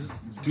 just is Do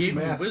game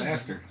with math wisdom.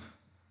 faster.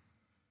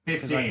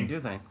 Because I can 15.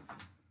 do things.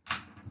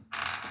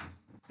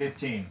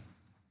 15.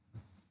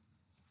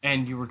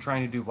 And you were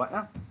trying to do what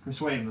now?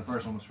 Persuade him. The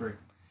first one was free.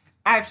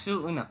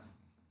 Absolutely not.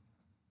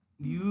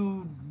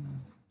 You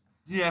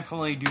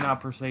definitely do not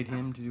persuade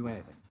him to do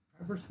anything.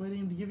 I'm persuading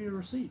him to give you a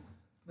receipt.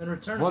 Then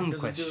return One it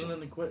because question.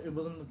 it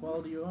wasn't the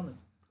quality you wanted.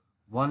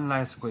 One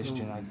last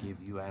question I give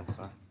you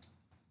answer.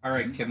 All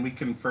right, can we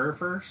confer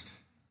first?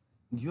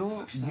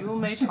 You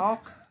may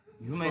talk.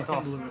 You may Fucking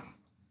talk. blew it.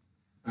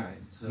 Alright,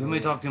 so. You may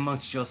talk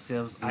amongst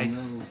yourselves. I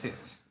No. sit.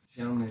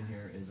 Gentleman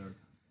here is our.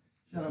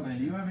 Gentlemen,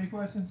 do you have any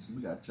questions?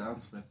 We got John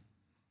Smith.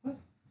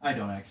 I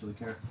don't actually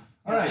care.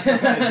 All right, so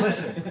guys,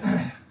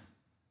 listen.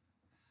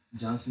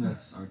 John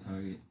Smith's our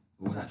target,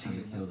 but we're not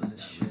trying to kill this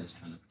guy. We're just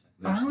trying to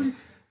protect. Are we?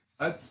 Lipstick.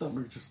 I thought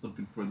we were just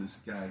looking for this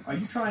guy. Are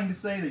you trying to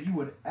say that you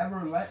would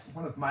ever let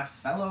one of my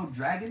fellow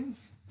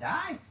dragons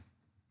die?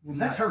 Well,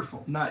 That's not-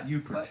 hurtful. Not you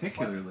What-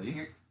 particularly.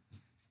 You're,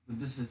 But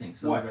this is the thing.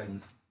 Silver What?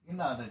 dragons. you're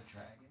not a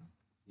dragon.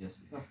 Yes.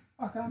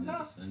 Fuck, I'm He's a not.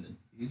 descendant.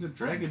 He's a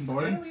dragon I'm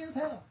boy. scaly as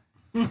hell.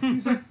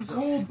 He's a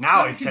cold.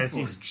 Now he dragon says boy.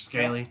 he's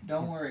scaly.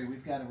 Don't worry,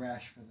 we've got a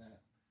rash for that.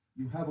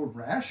 You have a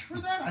rash for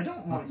that? I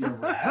don't want your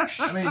rash.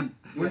 I mean,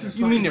 we're just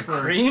You mean a looking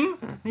for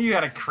cream? You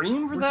got a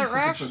cream for We're that just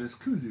looking rash? for this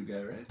Kuzu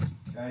guy,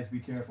 right? Guys, be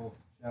careful.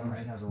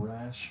 Shadowman has a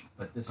rash.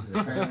 But this is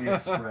Apparently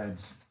it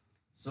spreads.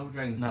 silver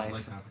dragons Nice. don't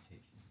like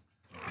confrontation.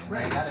 Okay?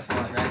 Right, not if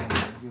you're a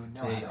dragon, you would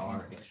know. They how to are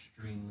handle it.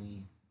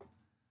 extremely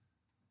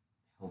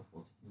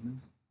helpful to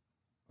humans,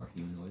 or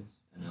humanoids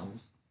and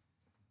elves.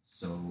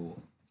 So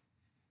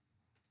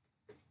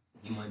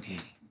he might be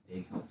a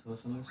big help to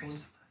us on this one.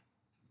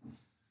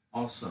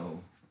 Also,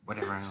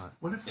 Whatever I know.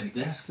 What if, If we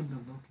this- ask him to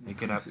locate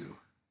Make it up. Kuzu?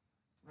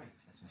 right,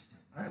 that's my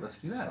stand. All right, let's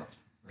do that.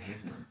 Or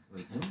him,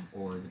 wait, him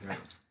or the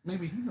dragon?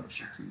 Maybe he knows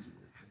who Kuzu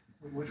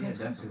is. Which Yeah, one's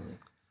definitely.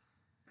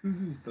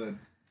 Kuzu's the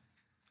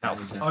That is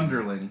definitely-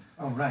 underling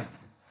Oh, right.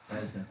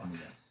 That is definitely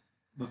yes.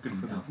 looking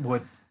for the.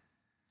 Would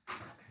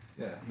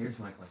Yeah, Here's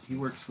my question. he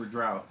works for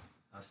Drought.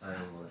 Outside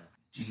of all that,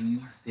 do you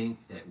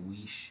think that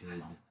we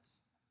should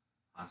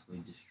possibly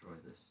destroy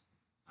this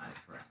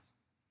for us?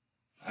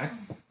 I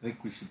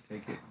think we should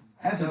take it.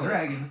 As So- a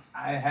dragon,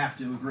 I have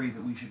to agree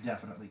that we should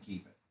definitely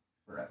keep it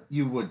forever.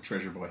 You would,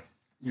 treasure boy.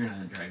 You're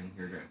not a dragon,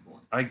 you're a dragonborn.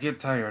 I get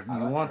tired?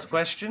 You want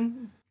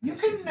question? You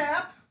can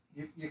nap.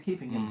 You're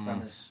keeping him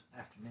from this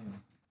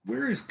afternoon.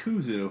 Where is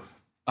Kuzu?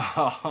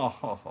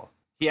 Oh,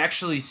 he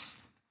actually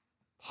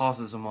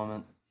pauses a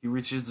moment. He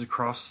reaches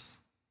across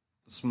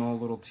the small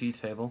little tea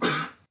table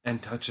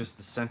and touches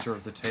the center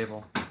of the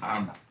table.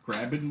 I'm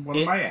grabbing one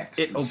of my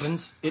axes. It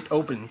opens. It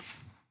opens.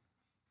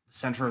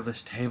 center of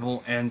this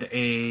table, and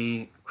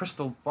a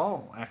crystal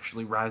ball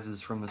actually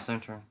rises from the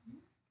center.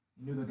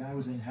 You knew the guy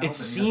was in hell. It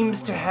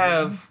seems to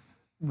have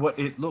what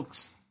it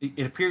looks.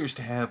 It appears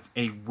to have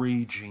a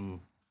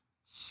raging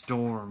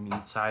storm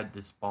inside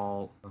this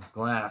ball of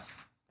glass,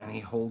 and he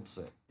holds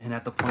it. And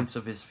at the points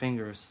of his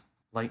fingers,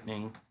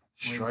 lightning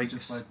strikes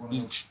just like one of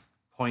those? each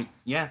point.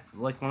 Yeah,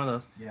 like one of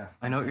those. Yeah.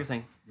 I know what you're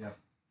thinking. Yep.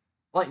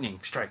 Lightning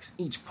strikes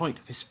each point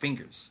of his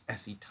fingers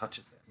as he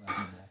touches it,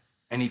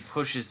 and he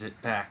pushes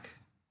it back,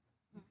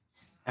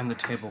 and the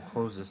table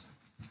closes.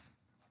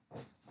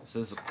 It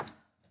says,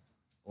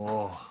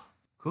 "Oh,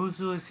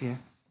 Kuzu is here."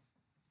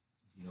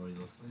 You know what he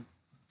looks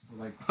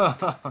like?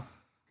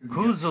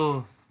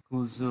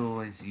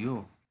 Kuzu is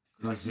you.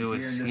 Kuzu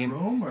he's is here in this him.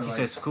 room, or He like-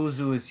 says,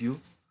 "Kuzu is you.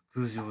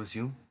 Kuzu is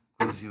you.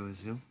 Kuzu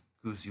is you.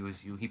 Kuzu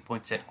is you." He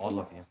points at all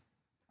of you.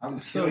 I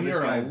would So kill this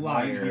you're guy a right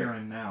liar. here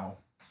and now.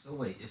 So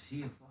wait, is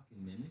he a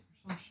fucking mimic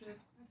or some shit?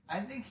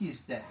 I think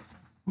he's dead.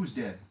 Who's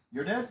dead?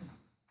 You're dead?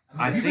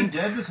 I You've think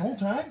been dead this whole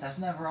time? That's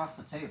never off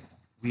the table.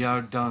 we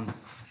are done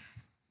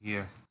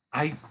here.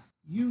 I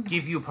You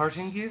give you a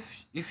parting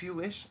gift if you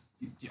wish.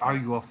 Are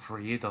you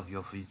afraid of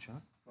your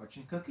future?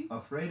 Fortune cookie?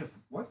 Afraid of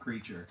what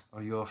creature?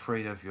 Are you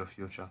afraid of your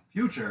future?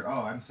 Future.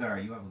 Oh, I'm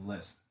sorry. You have a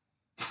list.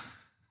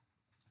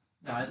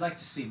 No, I'd like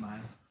to see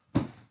mine.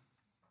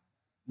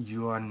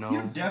 You are You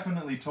no.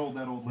 definitely told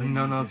that old lady.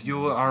 None you of didn't you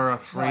know this. are So I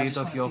afraid just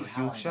of wanna your see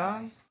how I future?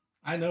 die.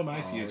 I know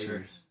my Oh, future.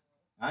 yours.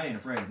 I ain't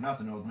afraid of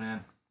nothing, old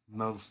man.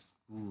 Most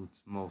good,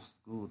 most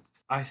good.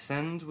 I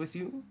send with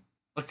you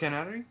a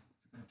canary?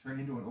 Gonna turn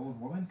into an old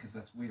woman? Because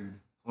that's weird.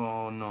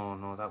 Oh,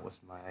 no, that was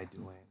my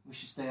doing. We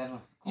should stay out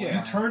of coal Yeah. You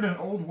mine. turned an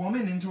old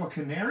woman into a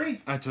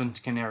canary? I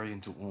turned canary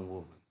into a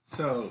woman.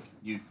 So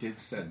you did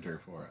send her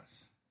for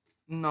us.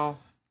 No,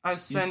 I You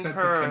sent sent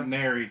her. the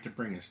canary to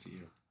bring us to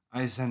you.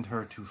 I sent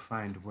her to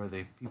find where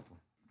they people.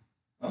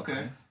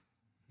 Okay.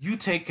 You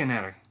take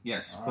canary.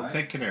 Yes, All we'll right.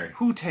 take canary.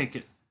 Who take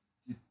it?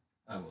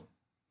 I will.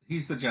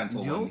 He's the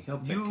gentle You- one. He'll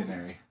take you-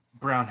 canary.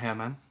 Brown hair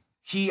man.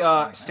 He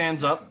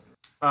stands up.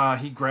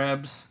 He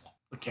grabs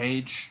a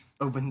cage,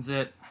 opens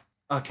it.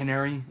 A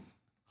canary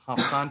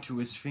hops onto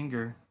his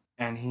finger,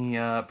 and he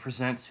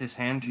presents his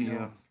hand to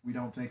you. We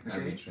don't take the I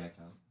reach cage. back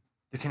out.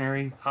 The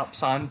canary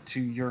hops onto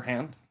your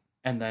hand,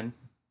 and then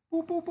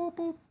boop, boop, boop,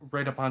 boop,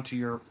 right up onto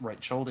your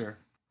right shoulder,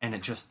 and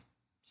it just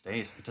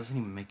stays. It doesn't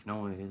even make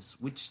noise,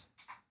 which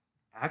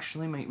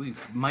actually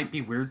might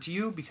be weird to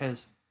you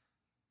because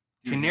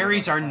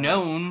canaries are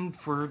known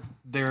for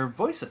their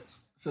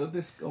voices. So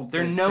this old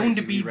They're guy's known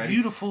to crazy. be Ready?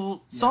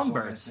 beautiful Yeah,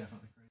 songbirds, so that's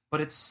definitely crazy.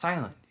 but it's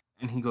silent.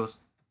 And he goes,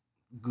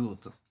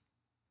 "Good,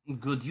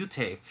 good. You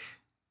take.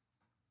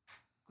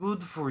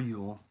 Good for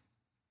you."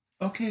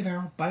 Okay,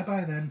 now bye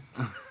bye then.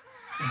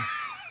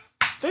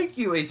 Thank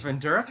you, Ace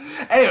Ventura.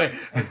 Anyway,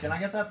 Hey, can I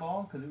get that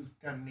ball? Because it was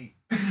kind of neat.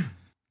 anyway.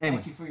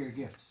 Thank you for your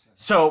gift. Sir.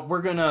 So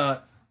we're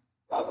gonna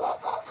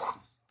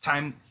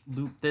time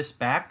loop this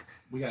back.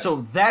 We got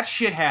So that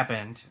shit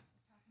happened.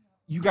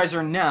 You guys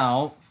are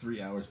now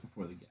 3 hours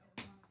before the gala.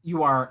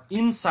 you are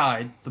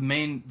inside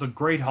the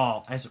great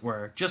hall, as it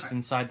were, just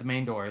inside the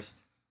main doors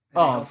And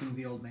of helping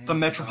the old man. the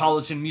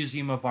Metropolitan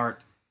Museum of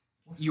Art.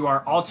 You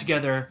are all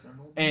together,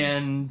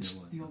 and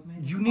The old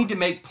man. you need to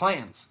make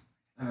plans.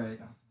 Alright.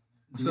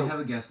 Do So- we have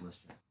a guest list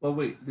yet? Well,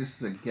 wait. This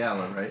is a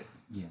gala, right?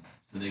 Yeah.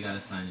 So they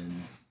gotta sign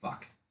in.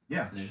 Fuck.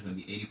 Yeah. And there's gonna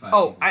be 85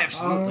 Oh, people.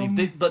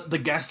 absolutely. The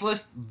guest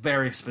list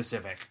very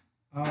specific.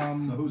 So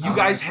who's You on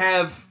guys it?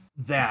 have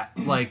that,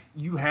 like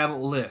you have a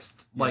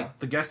list. Yeah. Like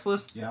the guest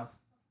list Yeah.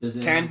 Does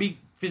it can be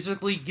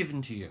physically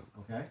given to you.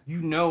 Okay.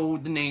 You know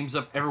the names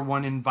of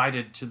everyone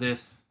invited to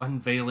this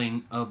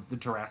unveiling of the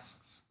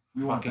Tarrasque's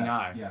We want fucking that.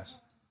 eye. Yes.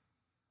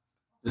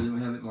 Does it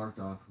have it marked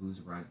off who's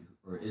arrived,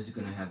 or is it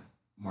gonna have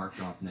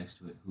marked off next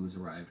to it who's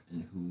arrived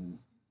and who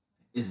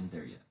isn't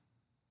there yet?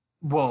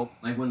 Well,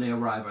 Like when they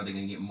arrive, are they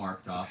gonna get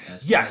marked off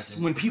as yes,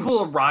 present? when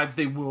people arrive,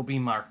 they will be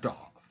marked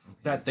off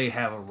that they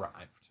have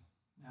arrived.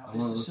 Now, I is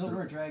wanna the look silver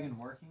through- dragon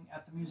working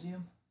at the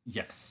museum?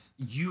 Yes,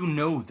 you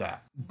know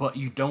that, but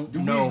you don't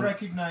Do know we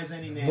recognize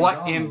any names what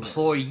on the list?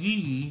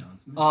 employee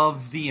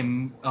of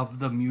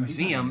the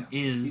museum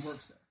He is,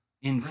 works there.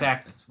 in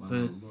fact, That's why the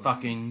I'm gonna look.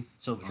 fucking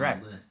Silver On the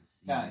Dragon. list to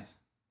see- Guys,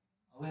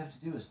 all we have to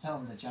do is tell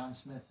him that John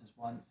Smith has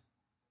won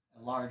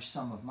a large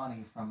sum of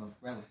money from a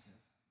relative.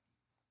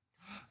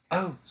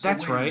 Oh, So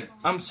that's wait a right. minute.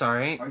 I'm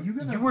sorry. Are you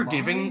gonna You were lie?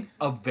 giving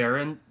a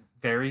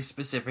very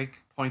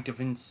specific point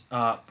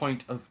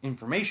of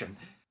information.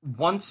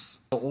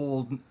 Once the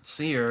old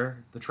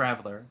seer, the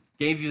traveler,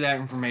 gave you that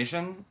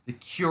information, the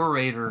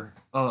curator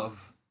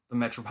of the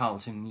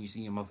Metropolitan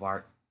Museum of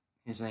Art,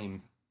 his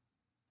name,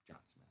 John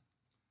Smith.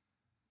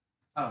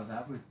 Oh,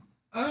 that would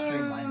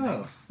streamline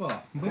Oh, things.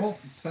 fuck. Cool.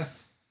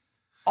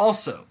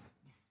 Also,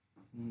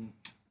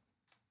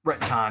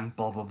 retcon,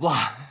 blah blah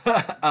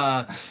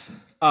blah.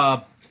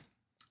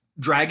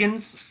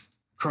 Dragons,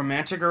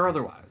 chromatic or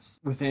otherwise,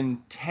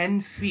 within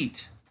 10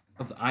 feet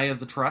of the eye of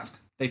the Trusk,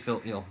 they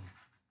feel ill,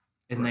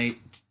 and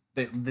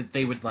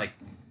they would, like,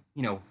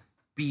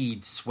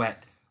 bead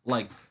sweat,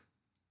 like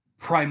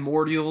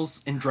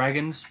primordials and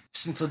dragons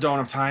since the dawn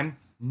of time,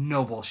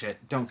 no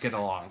bullshit, don't get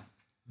along.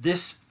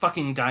 This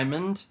fucking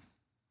diamond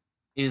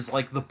is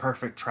like the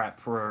perfect trap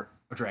for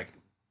a dragon.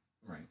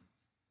 Right.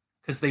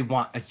 Because they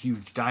want a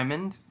huge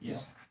diamond, Yeah.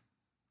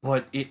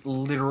 but it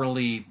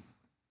literally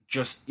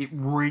it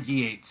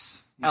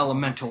radiates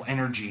elemental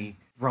energy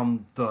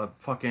from the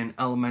fucking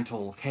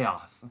elemental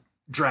chaos.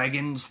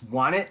 Dragons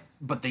want it,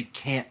 but they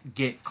can't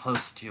get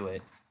close to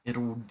it. It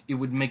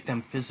would make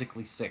them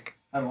physically sick.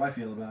 How do I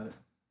feel about it?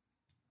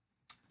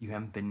 You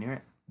haven't been near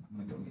it.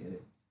 I'm gonna go get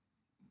it.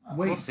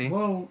 Wait, We'll see.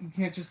 whoa, you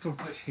can't just go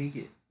take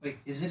it. Wait,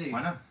 is it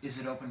Why not? is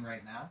it open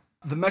right now?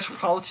 The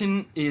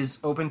Metropolitan is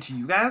open to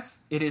you guys.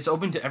 It is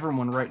open to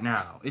everyone right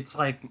now. It's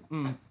like,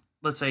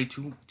 let's say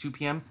 2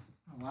 p.m.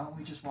 Why don't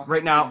we just walk Right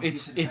up now, there and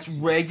it's see if it it's affects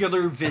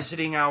regular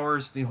visiting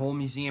hours. The whole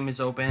museum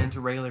is open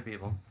to regular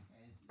people.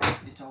 you?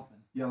 It's open.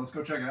 Yeah, let's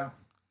go check it out.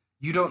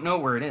 You don't know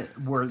where it is,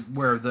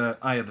 where the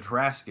Eye of the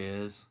Tarrasque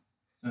is.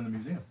 It's in the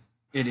museum.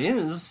 It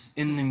is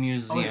in the Oh,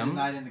 is it museum.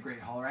 not in the Great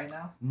Hall right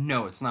now?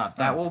 No, it's not.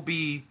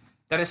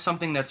 That is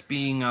something that's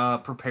being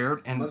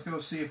prepared and Let's go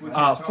see if we can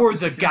talk for to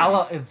the security.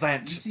 gala You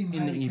event seem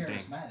in the highly evening.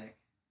 charismatic.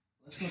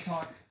 Let's go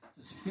talk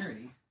to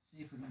security,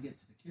 see if we can get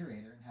to the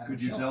curator and have Could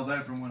him you show tell us.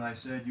 that from when I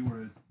said you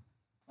were a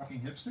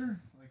fucking hipster?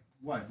 Like,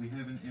 what? We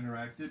haven't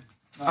interacted?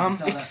 No, I can tell that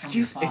from your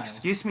Excuse file.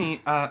 excuse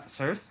me,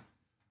 sirs.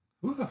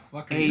 Who the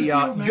fuck A is this the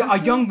old man a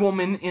still? young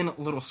woman in a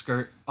little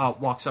skirt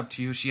walks up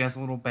to you. She has a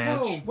little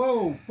badge.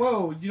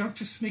 Whoa! You don't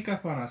just sneak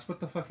up on us.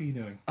 What the fuck are you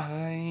doing?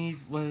 I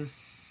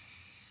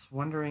was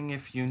wondering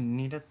if you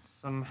needed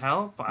some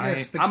help.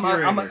 Yes, the I'm a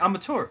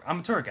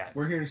curator. tour guide.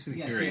 We're here to see the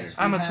Yes, curator. yes.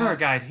 I'm a We tour have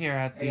guide here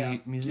at the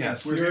a, museum.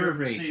 Yes, we're here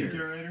to see the Curator.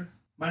 curator.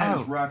 My name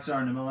is Oh.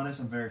 Roxar Nemelanis.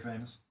 I'm very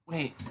famous.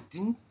 Wait,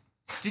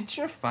 didn't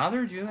your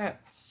father do that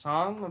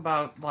song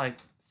about like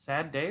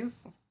sad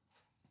days?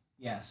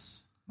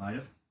 Yes. Might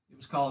have. It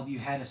was called You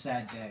Had a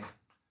Sad Day.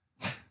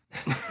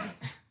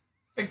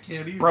 I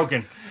can't even.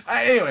 Broken.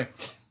 Anyway,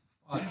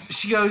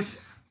 she goes.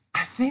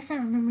 I think I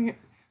remember.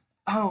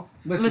 Oh,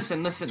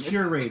 listen.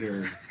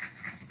 Curator,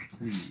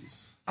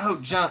 please. Oh,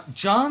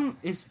 John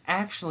is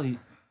actually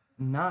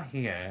not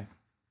here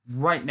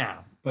right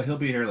now. But he'll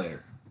be here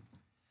later.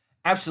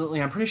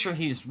 Absolutely, I'm pretty sure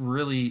he's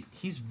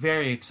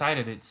very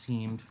excited, it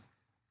seemed,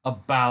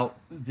 about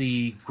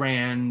the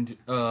grand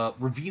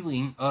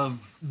revealing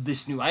of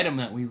this new item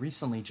that we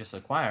recently just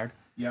acquired.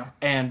 Yeah.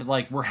 And,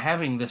 like, we're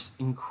having this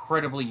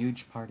incredibly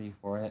huge party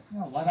for it.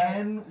 No, what I,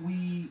 Can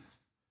we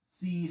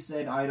see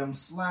said item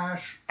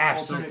 /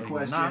 Absolutely alternate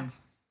question? not.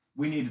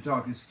 We need to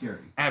talk to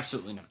security.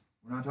 Absolutely not.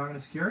 We're not talking to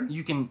security?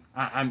 You can,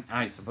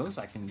 I suppose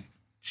I can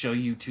show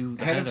you to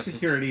the Head of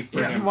security, If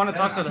bring you him. want to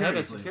talk Head to of the head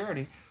of security, please.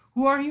 security.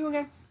 Who are you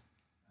again?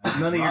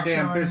 None of your Roxar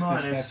damn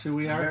business. Nemelanis, That's who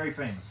we are. Very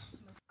famous.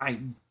 I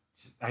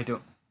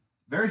don't.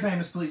 Very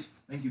famous, please.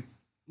 Thank you.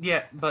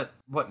 Yeah, but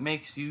what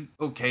makes you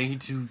okay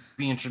to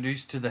be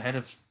introduced to the head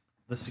of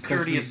the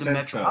security we of the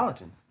said so.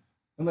 Metropolitan?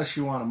 Unless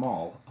you want them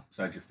all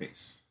upside your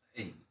face.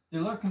 Hey,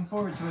 they're looking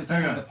forward to Hang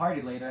attending on. the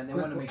party later, and they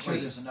want to make sure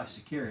wait. there's enough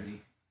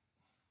security.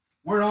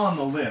 We're on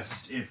the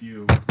list, if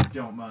you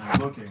don't mind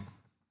looking.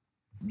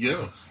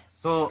 Yes.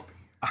 So,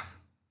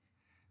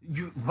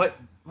 what,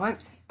 why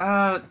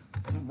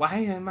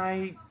am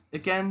I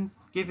again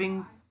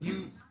giving you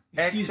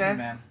Excuse access?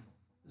 me, ma'am.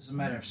 This is a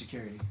matter of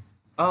security.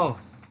 Oh,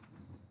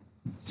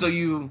 so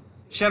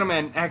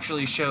Shadowman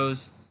actually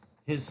shows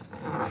his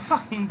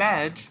fucking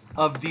badge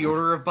of the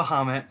Order of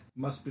Bahamut.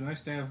 Must be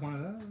nice to have one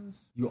of those.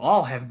 You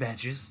all have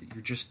badges.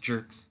 You're just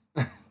jerks.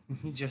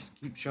 You just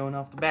keep showing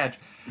off the badge.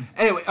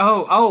 Anyway,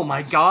 oh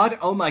my god.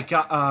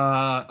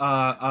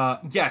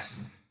 Yes.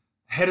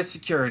 Head of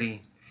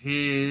security.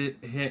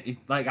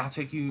 Like, I'll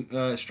take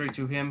you straight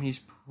to him. He's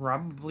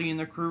probably in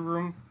the crew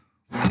room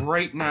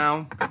right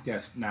now.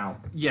 Yes, now.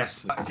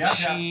 Yes. Jab,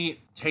 She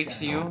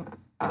takes you.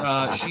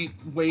 She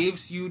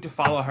waves you to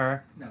follow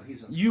her. No,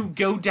 he's okay. You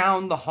go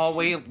down the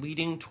hallway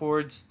leading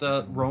towards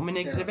the Roman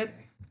They're exhibit.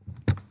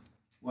 okay.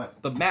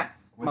 What? The map.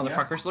 What, yeah.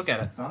 Motherfuckers, look at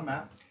it. It's on a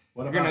map.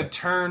 What You're about gonna it?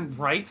 turn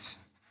right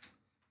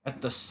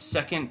at the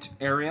second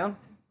area,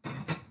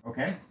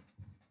 Okay.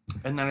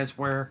 and that is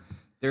where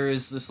there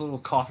is this little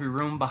coffee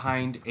room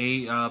behind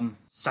a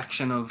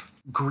section of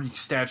Greek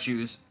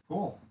statues,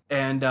 Cool.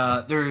 and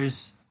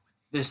there's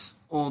this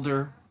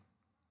older,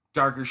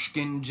 darker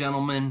skinned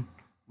gentleman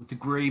with a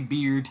gray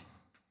beard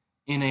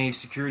in a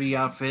security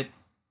outfit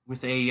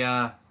with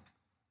a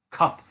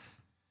cup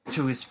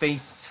to his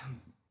face.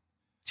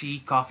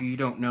 Tea, coffee, you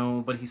don't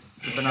know, but he's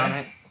sipping on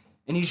it.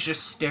 And he's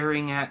just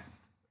staring at...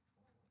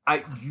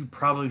 You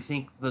probably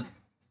think the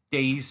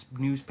day's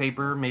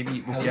newspaper, maybe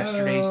it was Hello?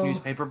 yesterday's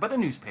newspaper, but a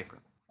newspaper.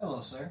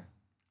 Hello, sir.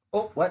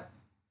 Oh, what?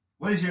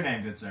 What is your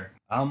name, good sir?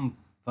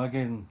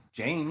 Fucking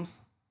James.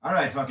 All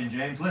right, fucking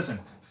James. Listen,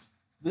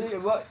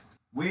 What?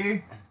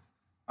 we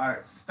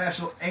are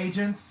special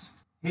agents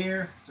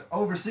here to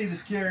oversee the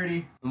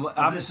security. What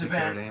Of I'm this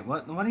security. event.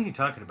 What are you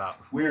talking about?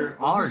 We're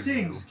Who are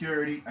overseeing you? the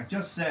security. I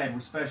just said we're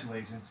special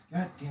agents.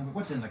 God damn it!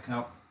 What's in the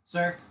cup?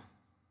 Sir,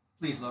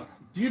 please look.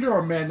 Do you know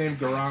a man named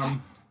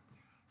Garam?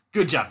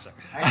 Good job, sir.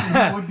 Actually,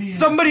 that would be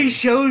Somebody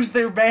interesting. shows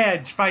their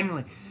badge,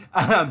 finally.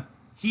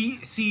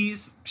 He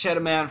sees Shadow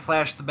Man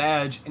flash the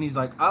badge, and he's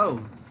like,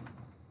 oh.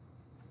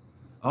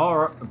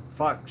 Alright,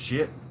 fuck,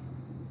 shit.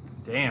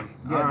 Damn.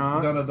 Yeah,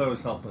 none of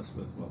those help us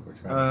with what we're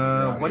trying to figure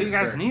out What do here, you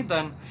guys sir. need,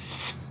 then?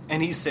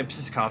 And he sips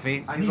his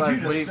coffee. I He's need like,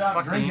 you what do to stop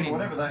fuck do you drinking need?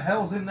 whatever the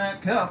hell's in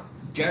that cup.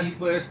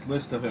 Guest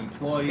list of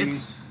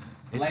employees.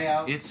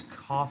 Layout. It's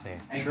coffee.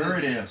 Exits, Sure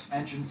it is.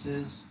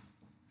 Entrances.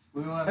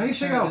 We want to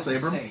Anything make sure else, this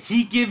is Abram? safe.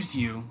 He gives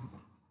you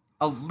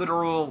a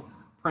literal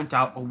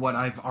printout of what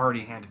I've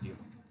already handed you.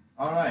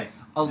 All right.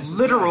 A This is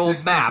literal nice.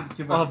 This map doesn't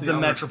give us of the other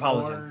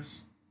Metropolitan.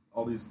 floors,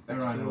 all these There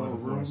extra are no little other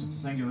floors. rooms. It's a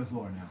singular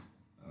floor now.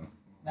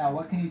 Now,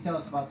 what can you tell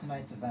us about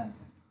tonight's event?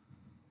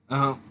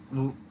 Well,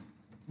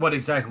 what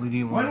exactly do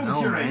you When want will to the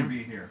know, curator man?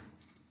 be here?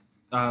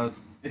 It's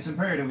It's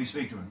imperative we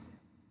speak to him.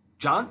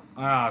 John?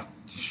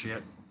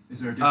 Shit. Is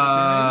there a different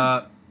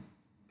curator?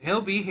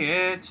 He'll be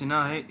here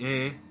tonight,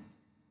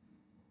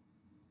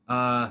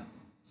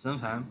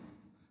 sometime.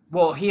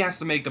 Well, he has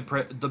to make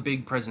the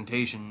big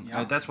presentation.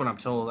 Yeah. That's what I'm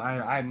told.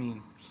 I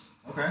mean,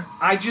 Okay.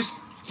 I just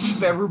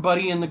keep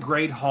everybody in the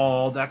Great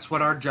Hall. That's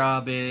what our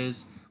job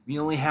is. We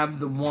only have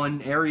the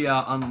one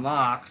area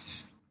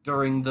unlocked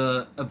during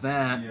the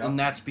event, Yeah. and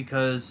that's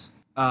because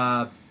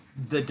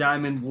the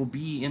diamond will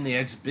be in the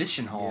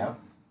exhibition hall. Yeah.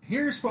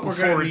 Here's what we're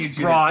Before going to need it's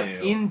you brought to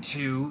do.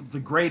 into the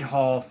Great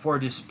Hall for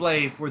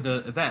display for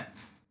the event.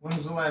 When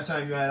was the last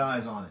time you had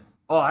eyes on it?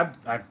 Oh,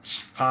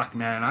 fuck,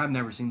 man, I've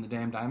never seen the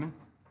damn diamond.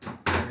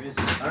 There is.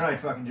 All right,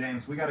 fucking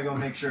James. We got to go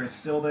make sure it's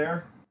still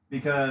there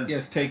because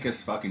Yes, take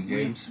us, fucking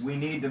James. we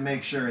need to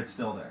make sure it's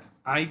still there.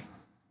 I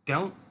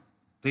don't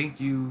think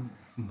you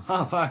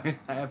motherfuckers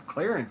have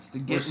clearance to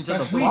get We're into the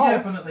special- We vault.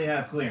 definitely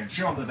have clearance.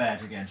 Show him the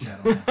badge again,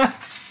 Shadow Man.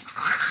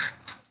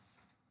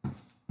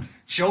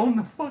 Show him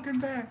the fucking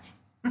badge.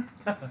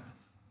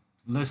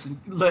 Listen,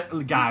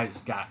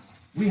 guys.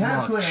 We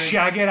have Look, clearance.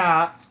 check it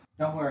out.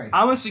 Don't worry.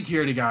 I'm a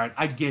security guard.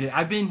 I get it.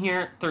 I've been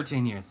here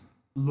 13 years.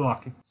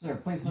 Look, Sir,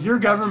 please look you're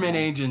at the badge government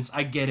again. agents.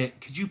 I get it.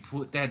 Could you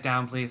put that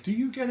down, please? Do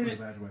you get Put the it?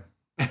 badge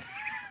away.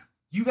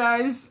 You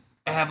guys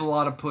have a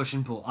lot of push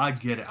and pull. I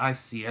get it. I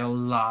see it a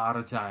lot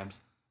of times.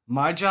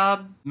 My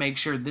job, make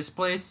sure this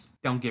place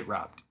don't get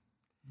robbed.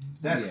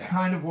 That's Yeah.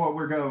 kind of what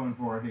we're going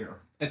for here.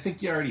 I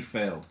think you already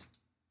failed.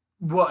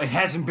 Well, it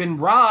hasn't been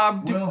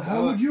robbed. Well,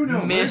 how would you know?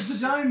 Where's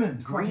Miss the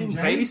diamond? Green fucking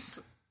James? face.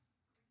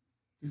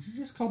 Did you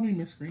just call me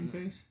Miss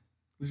Greenface?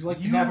 Would you like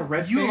You to have a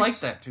red You face? like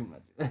that too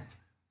much.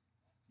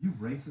 You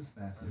racist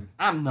bastard.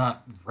 I'm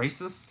not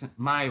racist.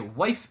 My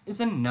wife is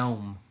a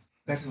gnome.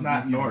 That's Would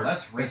not make you Nord.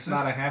 less That's racist?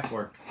 not a half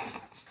orc.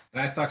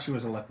 And I thought she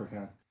was a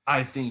leprechaun.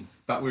 I think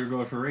Thought we were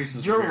going for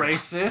racist. you're here.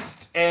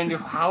 racist, and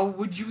how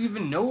would you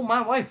even know my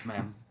wife,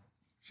 ma'am?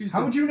 She's How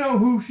the- would you know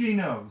who she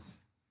knows?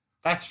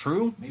 That's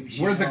true. Maybe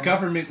she We're the won't.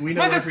 government. We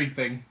know Look at this-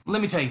 everything.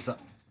 Let me tell you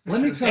something.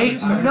 Let me tell Ain't you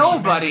something.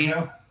 nobody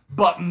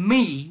but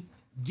me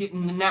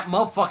getting in that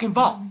motherfucking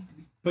vault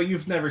But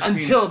you've never seen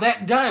until it.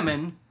 that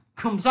diamond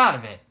comes out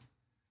of it.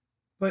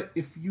 But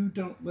if you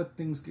don't let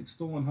things get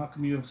stolen, how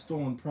come you have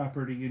stolen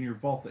property in your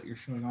vault that you're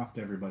showing off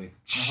to everybody?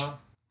 Uh-huh.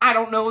 I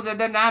don't know that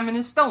that diamond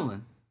is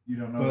stolen. You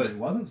don't know But- that it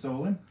wasn't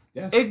stolen,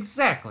 Yes.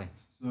 Exactly.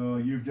 so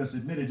you've just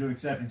admitted to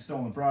accepting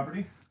stolen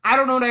property. I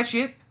don't know that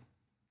shit.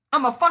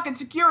 I'm a fucking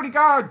security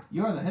guard.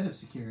 You're the head of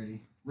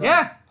security.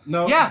 Yeah.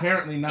 No, Yeah.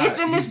 apparently not. It's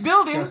in this He's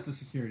building. Just a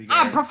security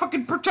I guard.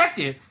 fucking protect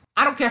it.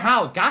 I don't care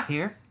how it got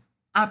here.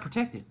 I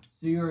protect it.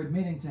 So you're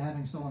admitting to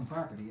having stolen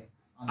property.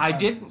 On the I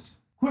premises. didn't.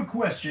 Quick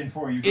question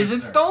for you. Is good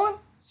it sir. stolen?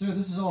 Sir,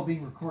 this is all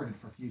being recorded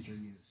for future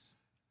use.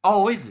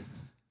 Oh, is it?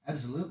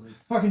 Absolutely.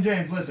 Fucking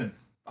James, listen.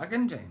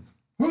 Fucking James.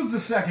 Who's the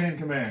second in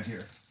command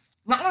here?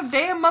 Not a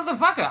damn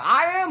motherfucker.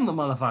 I am the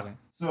motherfucker.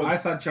 So I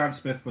thought John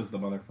Smith was the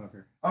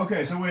motherfucker.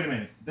 okay, so wait a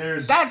minute.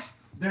 There's That's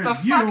there's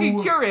the you,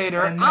 fucking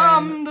curator. and then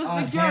I'm the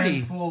a security.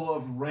 handful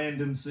of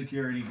random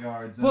security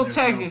guards. and Well, there's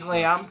no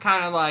technically, structure. I'm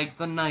kind of like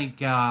the night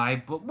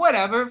guy, but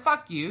whatever.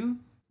 Fuck you.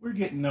 We're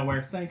getting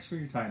nowhere. Thanks for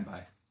your time,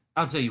 bye.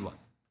 I'll tell you what.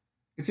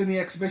 It's in the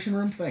exhibition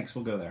room. Thanks.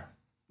 We'll go there.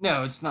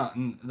 No, it's not.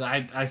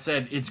 I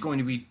said it's going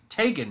to be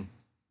taken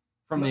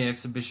from the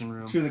exhibition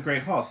room. To the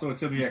Great Hall. So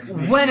it's in the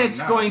exhibition When room it's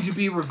now. going to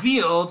be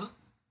revealed.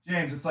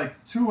 James, it's like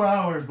 2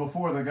 hours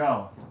before the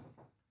gala.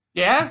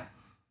 Yeah?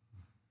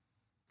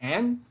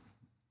 And?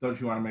 Don't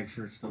you want to make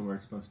sure it's still where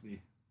it's supposed to be?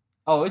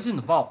 Oh, it's in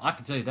the vault. I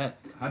can tell you that.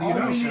 How do you All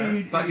know? we Sure.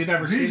 need Thought is you'd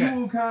never seen it.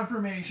 visual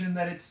confirmation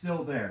that it's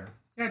still there.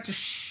 Yeah,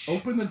 just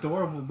open the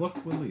door. We'll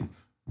look. We'll leave.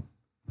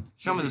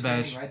 Show me the He's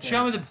badge. standing right there.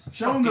 Show me the.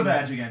 Show him the fucking-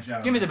 badge again,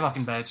 Shadow. Give me the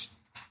fucking badge.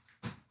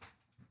 You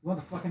want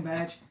the fucking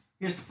badge?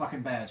 Here's the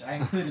fucking badge. I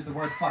included the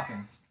word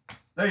fucking.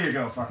 There you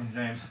go, fucking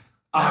James.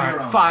 All Now you're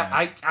right, on,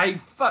 fine.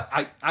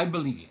 James. I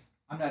believe you.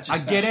 I'm not just I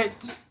get special.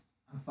 it.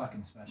 I'm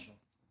fucking special.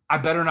 I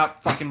better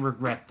not fucking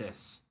regret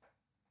this.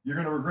 You're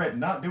gonna regret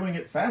not doing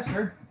it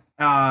faster.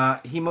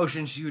 He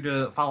motions you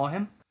to follow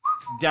him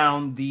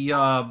down the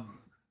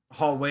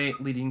hallway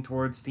leading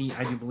towards the,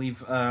 I do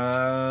believe,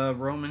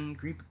 Roman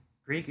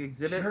Greek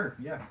exhibit. Sure,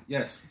 yeah.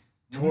 Yes.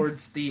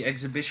 Towards the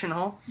exhibition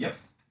hall. Yep.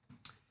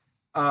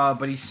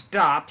 But he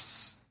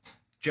stops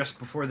just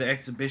before the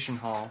exhibition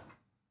hall,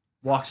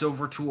 walks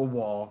over to a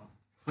wall,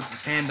 puts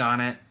his hand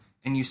on it,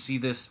 and you see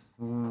this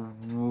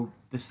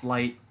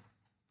light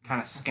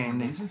kind of scan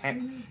his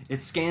hand.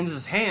 It scans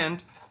his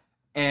hand,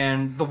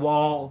 and the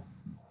wall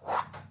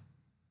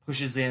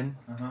pushes in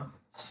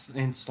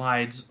and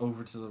slides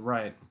over to the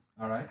right.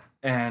 All right.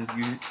 And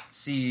you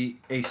see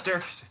a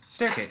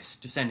staircase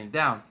descending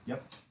down.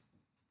 Yep.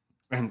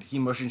 And he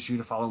motions you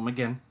to follow him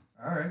again.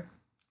 All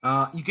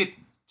right. You get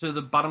to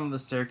the bottom of the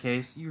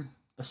staircase. You're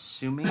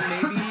assuming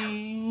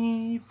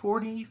maybe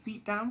 40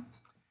 feet down.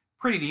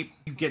 Pretty deep.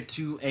 You get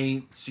to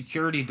a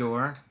security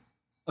door.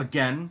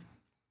 Again,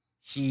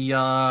 he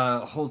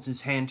holds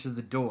his hand to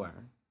the door.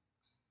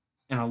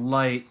 And a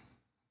light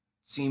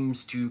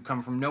seems to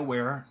come from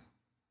nowhere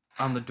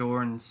on the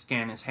door and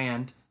scan his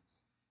hand.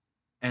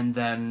 And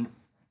then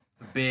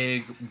the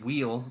big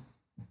wheel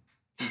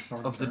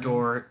of the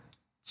door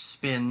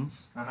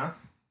spins. Uh-huh.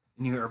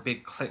 And you hear a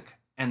big click.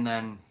 And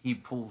then he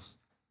pulls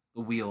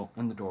the wheel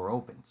and the door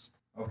opens.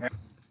 Okay.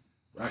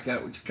 Rock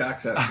out with your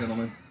cocks out,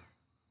 gentlemen.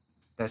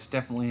 That's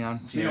definitely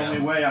on. It's the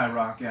only way I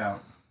rock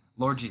out.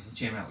 Lord Jesus.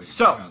 Jam out with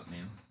So- your out,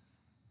 man.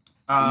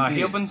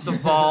 He opens the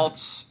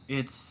vault.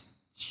 It's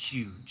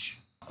huge.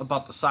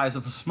 About the size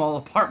of a small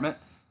apartment.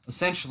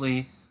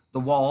 Essentially, the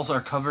walls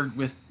are covered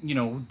with,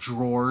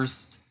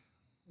 drawers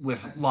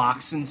with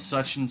locks and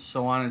such and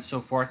so on and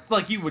so forth.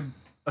 Like you would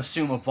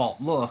assume a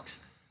vault looks.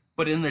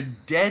 But in the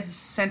dead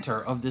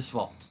center of this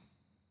vault,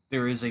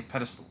 there is a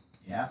pedestal.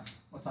 Yeah.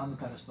 What's on the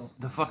pedestal?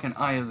 The fucking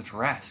Eye of the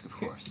Jurassic, of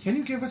course. Can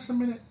you give us a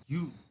minute?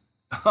 You...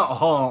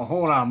 Oh,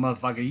 hold on,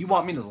 motherfucker. You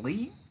want me to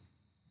leave?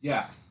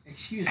 Yeah.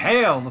 Excuse me.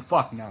 Hell the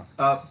fuck no.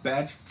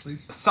 Badge,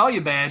 please. I saw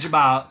your badge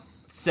about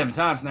 7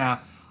 times now.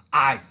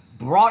 I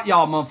brought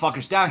y'all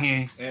motherfuckers down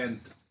here.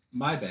 And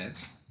my badge.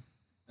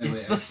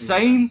 It's the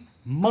same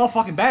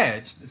motherfucking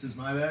badge. This is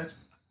my badge.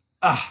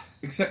 Ah,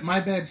 Except my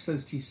badge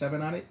says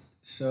T7 on it,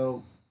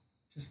 so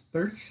just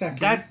 30 seconds.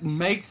 that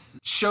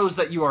shows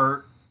that you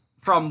are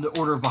from the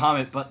Order of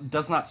Bahamut, but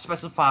does not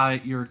specify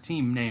your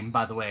team name,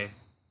 by the way.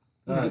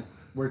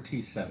 We're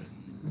T7.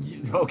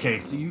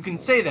 Okay, so you can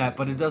say that,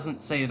 but it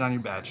doesn't say it on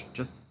your badge.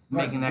 Just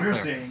making that We're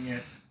clear. saying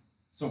it.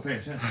 So pay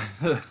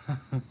attention.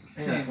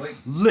 James,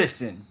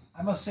 Listen,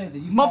 I must say that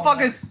you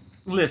motherfuckers,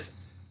 listen.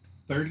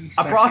 30 seconds.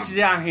 I brought you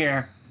down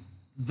here.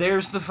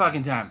 There's the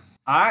fucking time.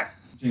 Alright?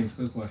 James,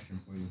 quick question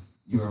for you.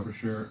 You are for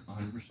sure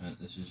 100%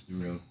 this is the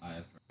real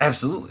IF.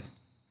 Absolutely.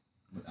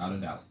 Without a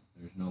doubt.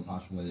 There's no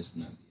possible way this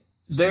could not be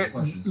it. Just There,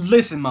 simple question.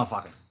 listen,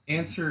 motherfucker.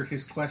 Answer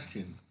his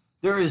question.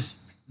 There is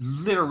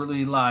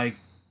literally like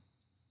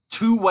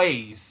 2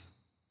 ways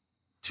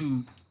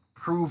to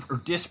prove or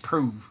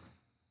disprove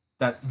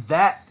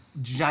that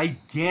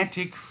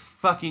gigantic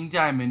fucking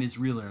diamond is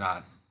real or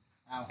not.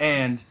 Ow.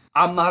 And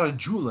I'm not a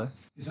jeweler,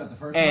 Is that the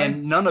first and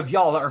one? none of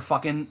y'all are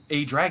fucking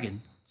a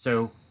dragon.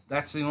 So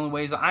that's the only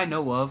ways that I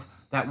know of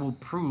that will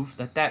prove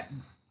that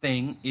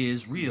thing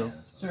is real.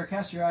 Sir,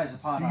 cast your eyes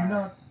upon Do you our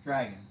not-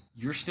 dragon.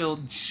 You're still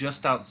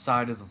just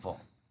outside of the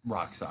vault,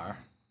 Roxar.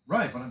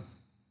 Right, but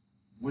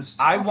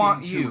I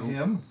want to you-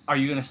 him. Are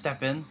you gonna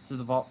step in to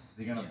the vault? Is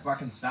he gonna Yeah.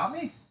 fucking stop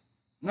me?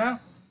 No.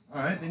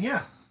 All right, then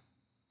yeah.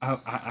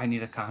 I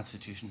need a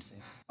Constitution save.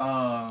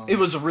 It It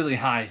was a really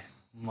high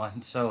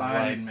one, so I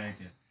like, didn't make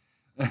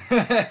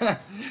it.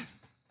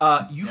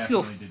 you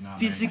feel Definitely did not make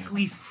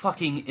physically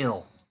fucking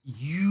ill.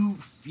 You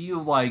feel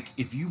like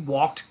if you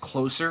walked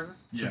closer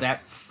to Yeah.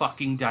 that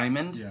fucking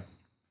diamond, Yeah.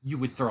 you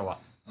would throw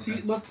up. See,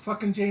 Okay. look,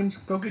 fucking James,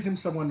 go get him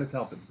someone to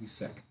help him. He's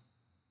sick.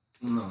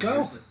 No,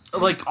 Go. here's the-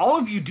 Like all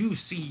of you do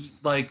see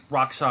like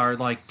Roxar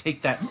like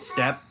take that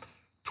step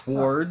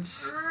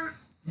towards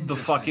the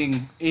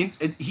fucking.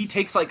 He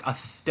takes like a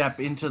step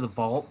into the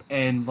vault,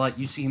 and like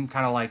you see him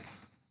kind of like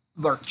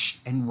lurch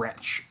and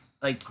retch.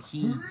 Like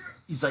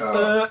he's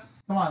like.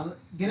 Come on,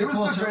 get It a was the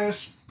closer.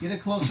 fish. Get a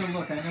closer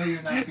look. I know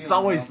you're not feeling. It's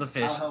always well. the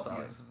fish. I'll help It's you.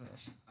 always the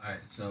fish. Alright,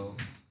 so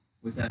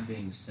with that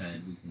being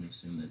said, we can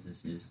assume that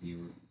this is the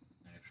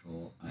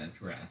actual IF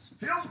Jurassic.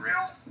 Feels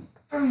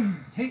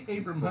real. Hey,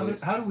 Abram,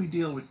 how do we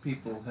deal with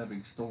people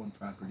having stolen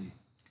property?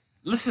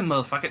 Listen,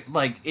 motherfucker.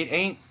 Like it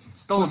ain't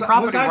stolen Was I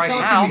property right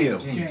talking now.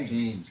 to you?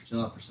 James,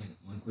 chill out for a second.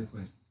 One quick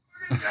question.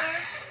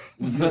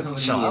 Would you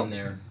accompany Chill me out. in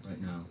there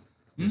right now?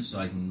 Just so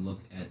I can look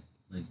at,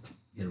 like,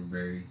 get a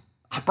very...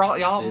 I brought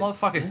y'all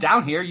motherfuckers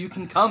down here. You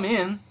can come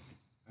in.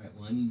 Alright,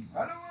 well, I need... I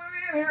don't want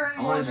to be in here I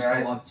anymore, want to just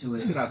guys. go up to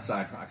Sit it,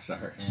 outside,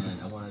 Rockstar.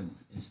 and I want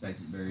to inspect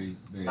it very,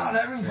 very, Not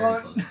having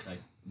very fun. close. So I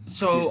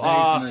So, get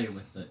very familiar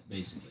with it,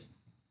 basically.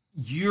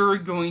 You're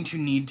going to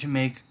need to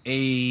make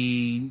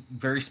a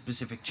very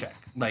specific check.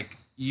 Like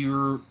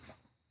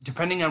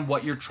depending on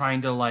what you're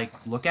trying to like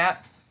look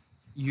at,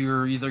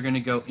 you're either going to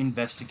go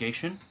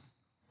investigation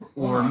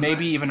or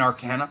maybe even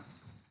arcana.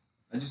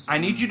 I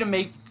need you to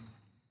make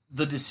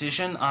the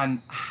decision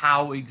on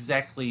how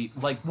exactly,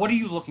 like, what are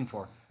you looking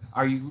for?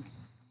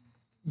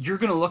 You're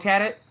going to look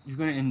at it, you're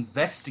going to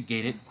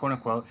investigate it, quote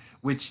unquote,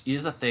 which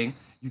is a thing.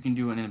 You can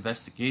do an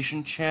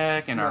investigation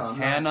check, an No,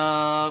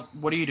 arcana.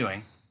 What are you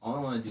doing? All I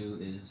want to do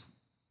is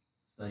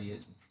study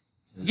it,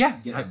 Yeah,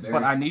 get a very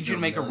but I need you to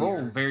make a roll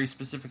familiar- very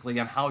specifically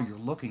on how you're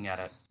looking at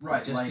it.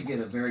 Right, Just like, to get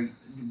a very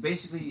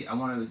basically, I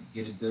want to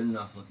get a good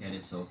enough look at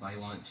it. So if I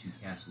want to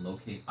cast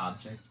locate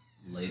object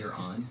later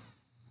on,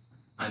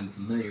 I'm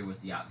familiar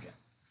with the object.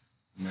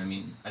 You know what I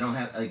mean? I don't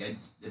have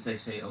if they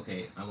say,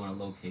 okay, I want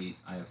to locate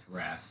Eye of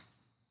Tarrasque,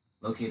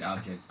 locate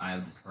object Eye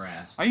of the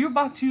Tarrasque. Are you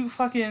about to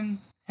fucking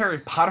Harry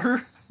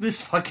Potter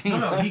this fucking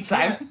no, he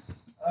time?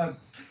 can't.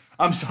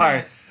 I'm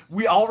sorry.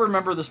 We all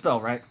remember the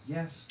spell, right?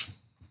 Yes.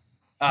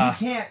 Uh,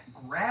 he can't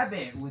grab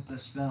it with the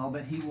spell,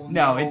 but he will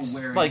no, know it's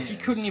where like it he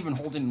is. couldn't even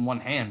hold it in one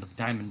hand. The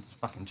diamond's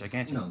fucking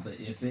gigantic. No, but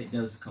if it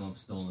does become up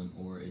stolen,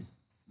 or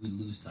we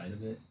lose sight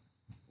of it,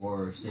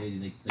 or say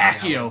the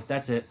Accio,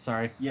 that's it.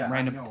 Sorry. Yeah,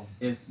 Random. no.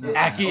 If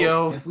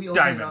Accio if we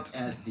open diamond. it up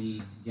at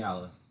the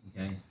gala,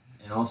 okay,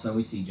 and all of a sudden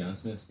we see John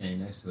Smith standing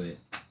next to it,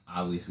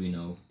 obviously we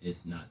know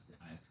it's not the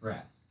Eye of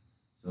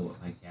Tarrasque. So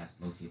if I cast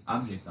locate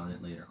object on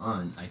it later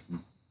on,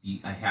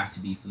 I have to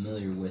be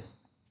familiar with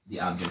the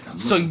object I'm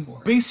So looking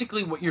for.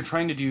 basically, what you're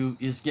trying to do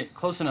is get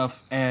close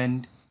enough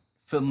and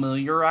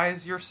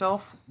familiarize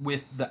yourself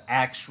with the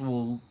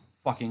actual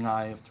fucking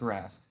Eye of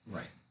Tarrasque.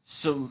 Right.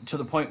 So to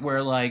the point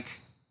where like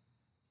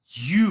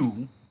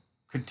you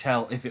could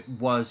tell if it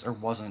was or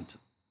wasn't.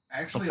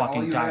 Actually, fucking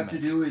all you have to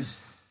diamond. do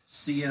is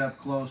see it up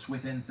close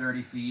within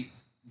 30 feet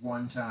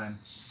one time.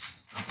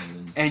 Okay,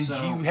 then, And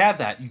So- you have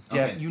that. You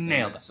okay, you then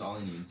nailed it. That's all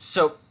I need.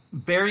 So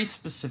very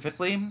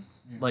specifically,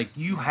 like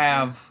you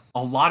have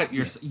a lot of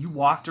your. You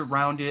walked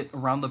around it,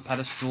 around the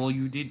pedestal.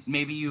 You did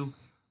maybe you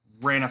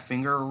ran a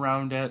finger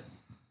around it.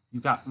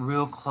 You got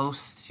real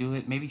close to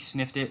it. Maybe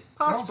sniffed it.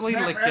 Possibly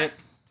sniff licked it. it.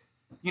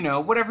 You know,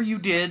 whatever you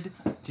did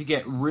to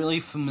get really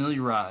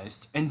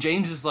familiarized. And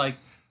James is like,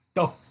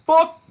 "The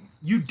fuck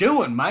you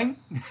doing, man?"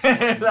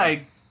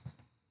 Like,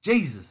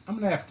 Jesus. I'm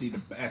gonna have to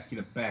ask you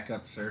to back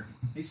up, sir.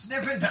 He's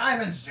sniffing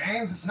diamonds,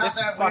 James. It's not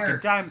that fucking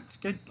weird. diamonds.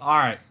 Good. All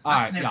right,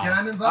 I y'all. sniff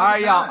diamonds All all right,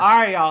 the y'all. time. All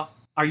right, y'all.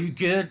 Are you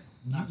good?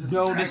 It's not You just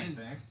know a this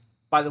dragon is. thing.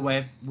 By the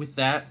way, with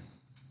that,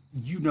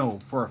 you know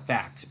for a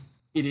fact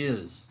it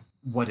is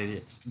what it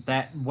is.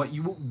 That what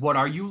you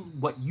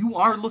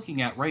are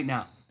looking at right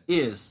now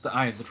is the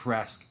Eye of the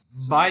Tarrasque.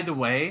 By the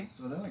way,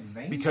 So they're like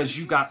veins. because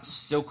you got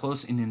so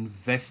close and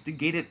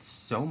investigated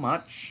so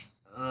much,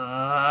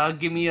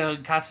 give me a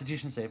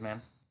Constitution save,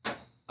 man.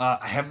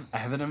 I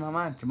have it in my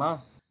mind. Come on.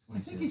 I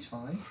think he's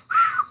fine.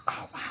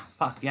 Oh wow!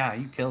 Fuck yeah!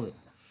 You killed it.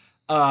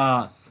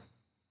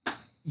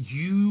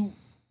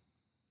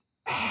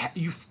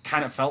 You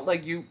kind of felt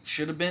like you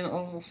should have been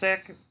a little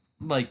sick.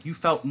 Like you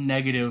felt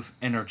negative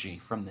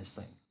energy from this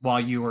thing while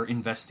you were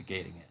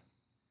investigating it,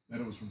 That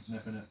it was from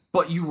sniffing it.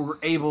 but you were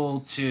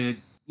able to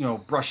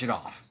brush it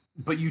off.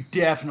 But you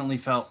definitely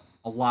felt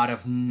a lot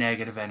of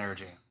negative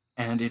energy,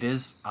 and it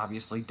is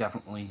obviously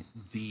definitely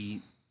the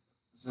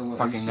So what,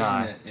 Fucking are you saying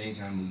die. that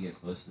anytime we get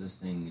close to this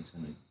thing, it's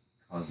going to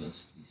cause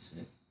us to be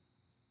sick?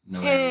 No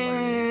matter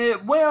what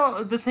it is?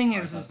 well, the thing I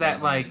is thought that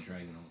was like only a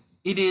dragon only.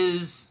 it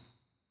is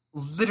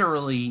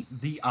literally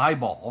the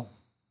eyeball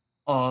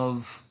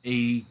of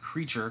a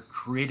creature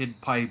created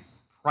by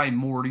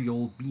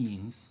primordial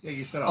beings Yeah,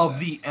 you said of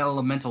the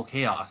elemental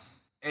chaos.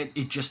 And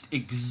it just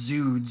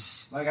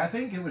exudes. Like, I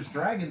think it was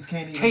dragons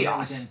can't even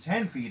Chaos. get within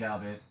 10 feet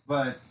of it,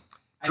 but I think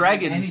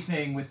Dragons-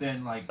 anything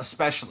within, like,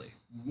 Especially.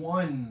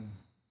 1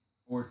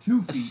 or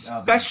 2 feet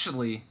of it.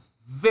 Especially,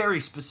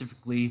 very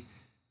specifically,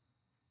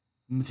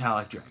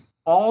 metallic dragon.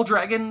 All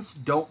dragons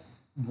don't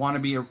want to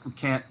be,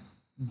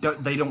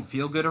 they don't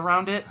feel good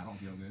around it I don't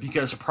feel good.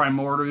 because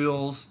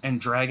primordials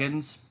and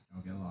dragons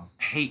Don't get along.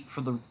 hate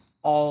for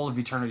all of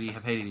eternity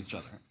have hated each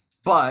other.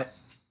 But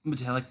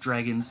metallic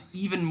dragons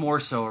even more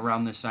so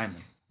around this time.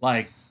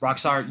 Like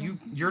Roxar,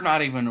 you're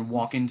not even gonna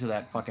walk into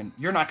that fucking.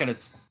 You're not gonna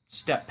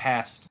step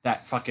past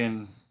that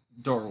fucking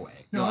doorway.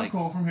 No, You're I'm like,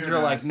 cool from here,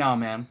 You're guys. like, no,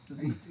 man.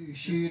 Are you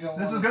sure you don't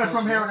This is want good to from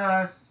close here, it?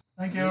 guys.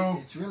 Thank you.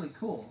 It's really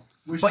cool.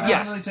 We should But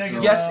yes, definitely take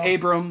it yes, well.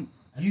 Abram,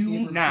 I think you Abram's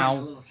getting a now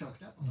little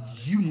choked up about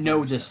it. you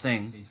know this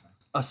thing.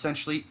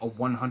 Essentially, a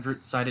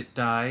 100-sided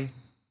die,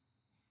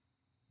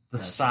 the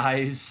Gotcha.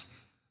 size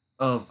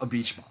of a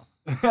beach ball.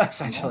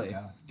 Essentially, Oh,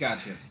 yeah.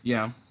 Gotcha.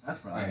 yeah. That's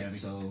probably Alright, heavy.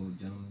 so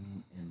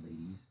gentlemen and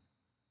ladies,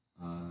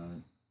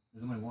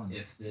 There's only one.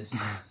 if this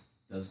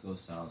does go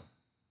south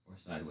or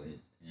sideways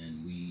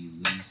and we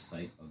lose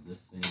sight of this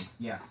thing,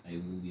 Yeah. I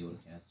will be able to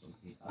cast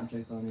locate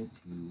object on it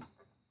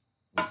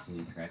to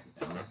hopefully track it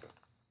down.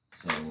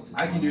 So it's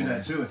I can do all-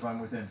 that too if I'm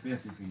within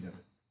 50 feet of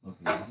it.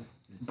 Okay.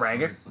 It's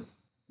Bragger?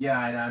 Yeah,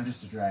 I'm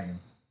just a dragon.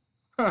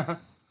 Oh,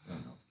 no.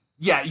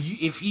 Yeah,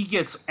 if he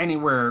gets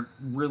anywhere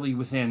really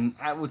within,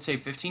 I would say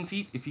 15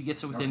 feet. If he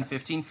gets within Okay.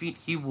 15 feet,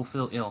 he will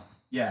feel ill.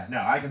 Yeah, no,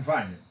 I can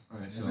find it.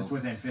 Alright, If so it's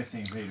within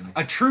 15 feet of me.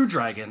 A true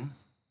dragon,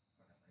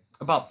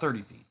 about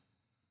 30 feet.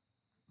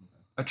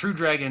 A true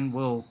dragon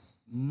will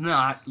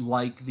not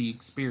like the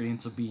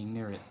experience of being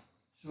near it.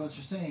 So what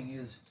you're saying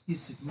is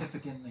he's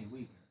significantly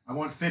weaker. I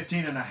want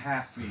 15 and a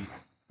half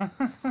feet.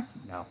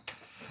 No.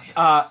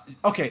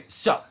 Okay,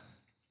 so,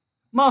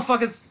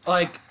 motherfuckers,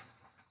 like,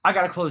 I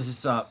gotta close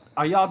this up.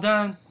 Are y'all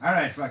done? All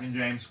right, fucking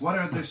James. What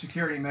are the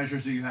security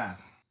measures do you have?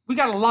 We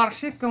got a lot of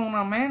shit going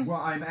on, man. Well,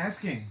 I'm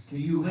asking. Can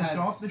Do you you list have-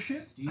 off the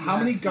shit? Do you How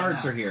many have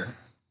guards are enough? here?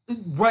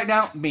 Right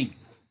now, me.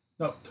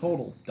 No,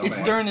 total. It's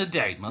dumbass. during the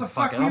day, The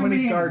fuck motherfucker. How you many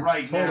mean guards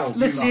right total? now? you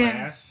Listen.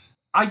 dumbass?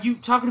 Are you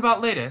talking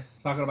about later?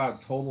 Talking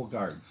about total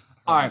guards.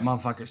 All right,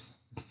 motherfuckers.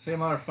 Say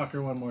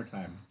motherfucker one more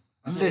time.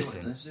 I'll tell you what,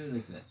 Listen. let's do it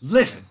like this.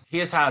 Listen.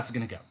 Here's how it's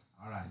gonna go.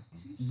 All right.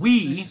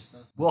 We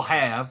will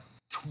have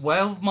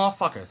 12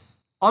 motherfuckers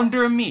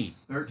under me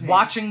 13.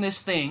 watching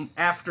this thing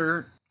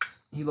after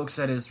he looks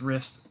at his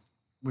wrist,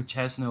 which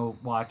has no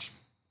watch.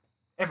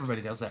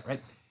 Everybody does that,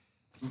 right?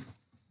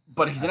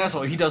 But he's an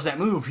asshole. He does that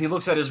move. He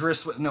looks at his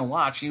wrist with no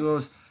watch. He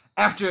goes,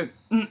 after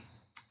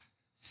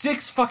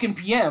 6 fucking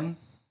p.m.,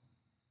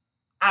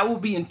 I will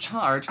be in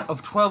charge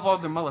of 12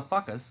 other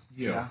motherfuckers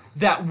You. Yeah.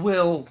 that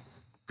will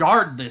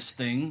guard this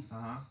thing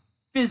Uh-huh.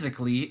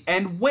 physically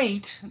and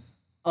wait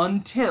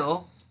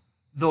until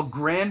the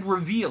grand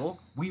reveal.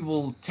 We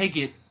will take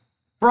it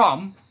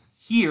from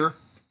here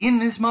in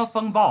this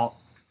motherfucking vault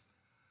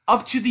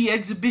up to the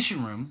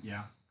exhibition room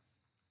Yeah.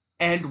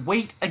 and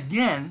wait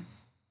again,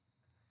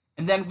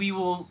 and then we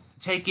will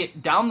take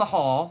it down the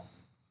hall.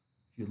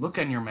 If you look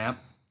on your map,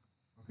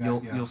 Okay.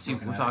 you'll yeah, you'll see what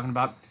looking we're at talking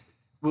about.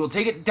 We'll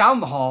take it down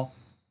the hall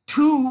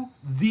to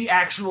the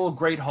actual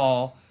Great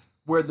Hall,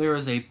 where there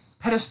is a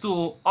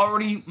pedestal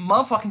already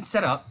motherfucking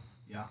set up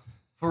it. Yeah.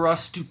 for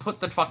us to put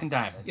the fucking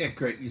diamond. Yeah,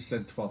 great. You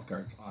said 12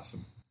 guards.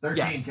 Awesome. 13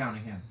 Yes.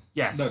 counting him.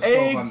 Yes, No, 12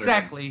 under him.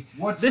 exactly.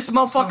 What's This so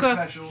motherfucker,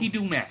 special? he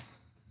do math.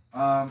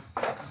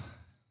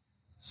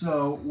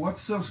 So,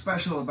 what's so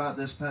special about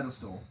this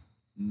pedestal?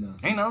 No.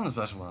 Ain't nothing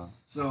special about it.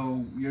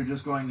 So, you're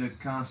just going to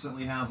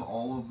constantly have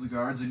all of the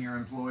guards in your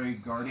employ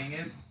guarding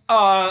it?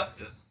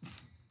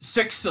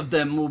 6 of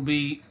them will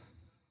be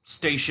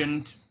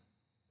stationed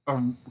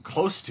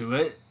close to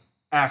it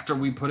after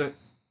we put it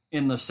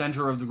in the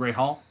center of the Great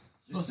Hall.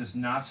 This does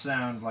not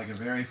sound like a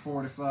very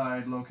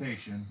fortified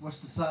location. What's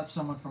to stop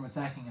someone from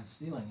attacking and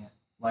stealing it?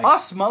 Like,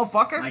 Us,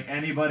 motherfucker. like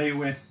anybody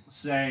with,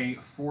 say,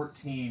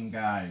 14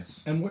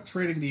 guys. And what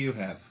training do you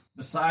have?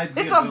 Besides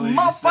the It's a ability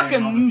to say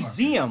motherfucking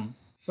museum.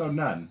 So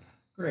none.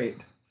 Great.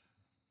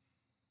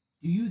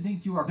 Do you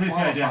think you are This guy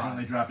qualified?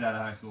 definitely dropped out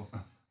of high school.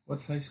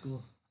 What's high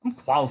school? I'm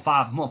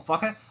qualified,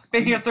 motherfucker.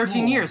 Been here In 13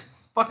 school. years.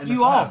 Fuck In the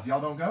you all. clouds,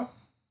 y'all don't go?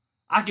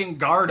 I can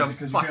guard a Is it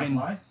 'cause you can't fucking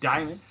fly?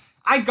 diamond.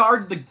 I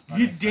guard the makes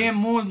goddamn sense.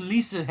 Mona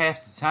Lisa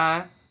half the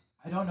time.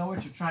 I don't know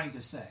what you're trying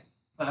to say,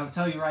 but I'll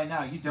tell you right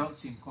now, you don't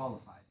seem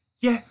qualified.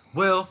 Yeah,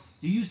 well,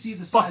 Do you see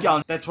the fuck size?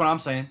 y'all. That's what I'm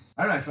saying.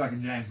 All right,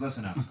 fucking James,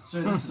 listen up.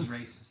 Sir, this is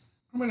racist.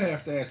 I'm going to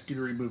have to ask you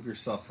to remove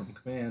yourself from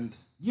command.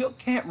 You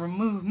can't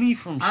remove me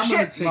from I'm shit,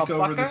 going to take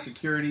over the motherfucker.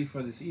 security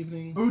for this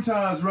evening.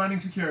 Utah's running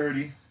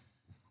security.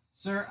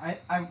 Sir,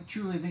 I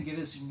truly think it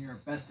is in your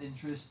best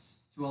interests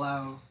to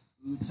allow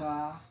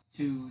Utah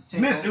to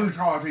take Miss over.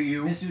 Utah to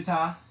you. Miss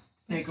Utah to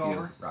take Thank you,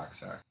 over.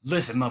 Rockstar.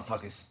 Listen,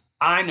 motherfuckers.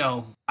 I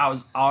know I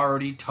was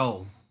already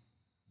told.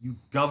 You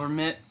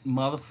government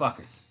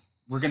motherfuckers.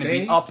 We're going to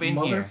Say be up in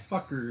here.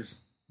 motherfuckers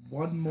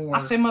one more,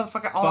 I say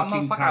motherfucker all the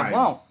fucking motherfucker I time.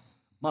 want.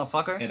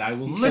 Motherfucker. and I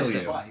will Listen.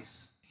 kill you.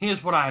 Twice.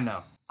 Here's what I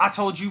know. I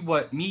told you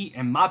what me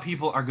and my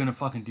people are gonna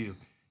fucking do.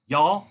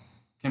 Y'all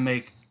can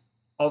make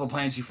all the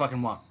plans you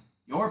fucking want.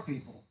 Your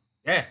people.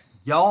 Yeah,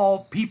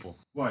 y'all people.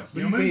 What, What are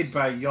you humans? made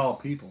by y'all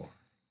people?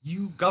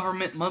 You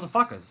government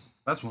motherfuckers.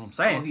 That's what I'm Oh,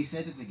 saying. he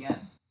said it again.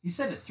 He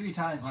said it 3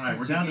 times. All right,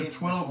 we're since you down gave to him this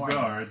 12 warning.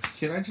 guards.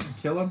 Can I just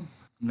kill him?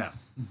 No.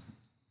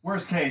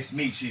 Worst case,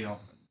 meat shield.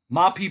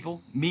 My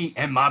people, me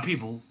and my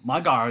people, my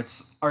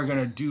guards, are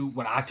gonna do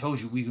what I told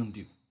you we gonna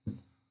do.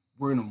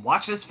 We're gonna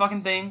watch this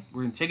fucking thing.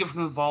 We're gonna take it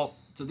from the vault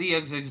to the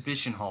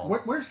exhibition hall.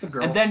 Where's the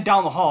girl? And then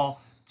down the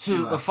hall to She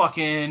the left.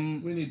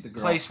 fucking we need the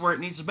girl. place where it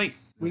needs to be.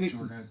 We need,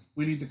 Sure, we're good.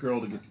 we need the girl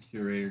to get the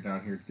curator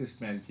down here.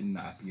 This man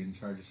cannot be in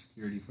charge of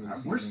security for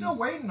this. We're evening. still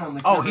waiting on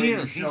the Oh, curator he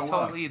to is. He's show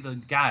totally the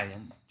guy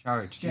in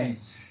charge.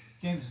 James.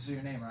 James is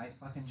your name, right?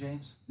 Fucking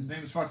James. up. His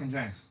name is fucking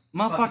James.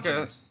 Motherfucker. Fucking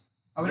James.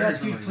 I would Very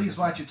ask you to familiar please with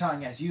watch your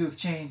tongue, as you have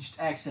changed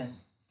accent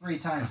 3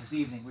 times this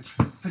evening, which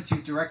puts you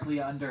directly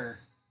under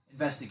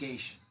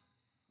investigation.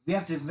 If we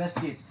have to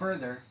investigate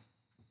further,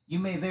 you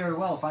may very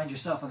well find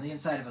yourself on the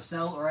inside of a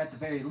cell, or at the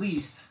very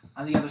least,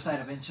 on the other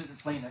side of insert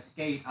plane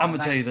gate. on I'm the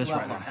gonna tell you ninth this right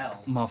level now, of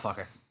hell.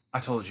 motherfucker. I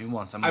told you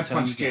once. I'm I gonna tell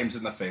you punched again. James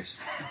in the face.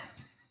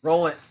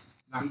 Roll it.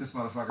 Knock this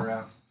motherfucker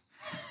out.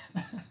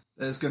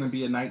 That is going to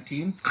be a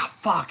 19. Oh,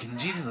 fucking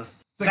Jesus.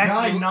 It's a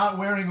guy not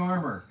wearing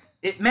armor.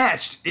 It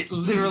matched. It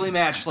literally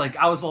matched. Like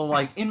I was all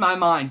like, in my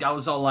mind, I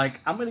was all like,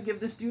 I'm gonna give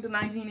this dude a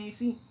 19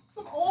 AC.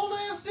 Some old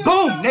ass dude.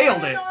 Boom! not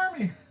Nailed wearing it.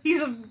 Army.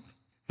 He's a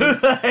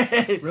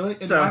Really?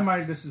 In So- my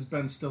mind, this is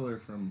Ben Stiller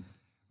from.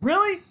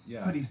 really,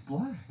 Yeah. But he's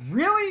black.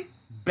 really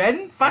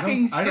Ben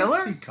fucking I don't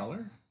see Stiller.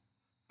 color.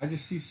 I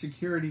just see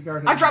security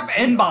guard. I drop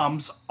N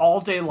bombs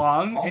all day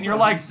long, and you're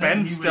like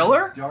Ben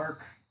Stiller.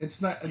 Dark.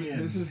 It's not. Skin.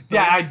 This is.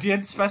 Yeah, I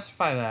did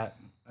specify that.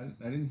 I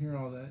didn't hear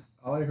all that.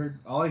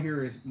 All I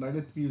hear is Night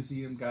at the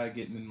Museum guy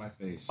getting in my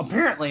face.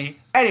 Apparently.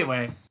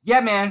 Anyway, yeah,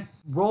 man.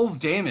 Roll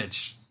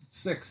damage.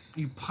 6.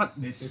 You punch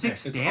It's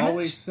 6 It's damage.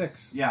 always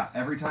 6. Yeah,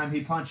 every time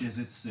he punches,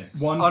 it's 6.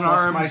 1 plus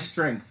Unarmed. my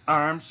strength.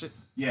 Arms.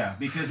 Yeah,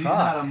 because he's Fuck.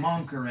 not a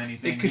monk or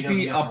anything. It could he doesn't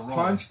be get a to roll.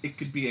 punch. It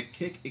could be a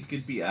kick. It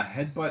could be a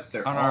headbutt.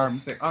 They're all Unarmed.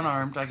 6.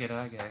 Unarmed. I get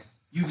it.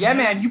 You Yeah, can-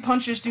 man, you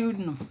punch this dude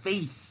in the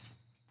face,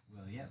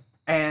 Well, yeah.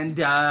 and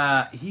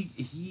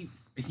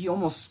he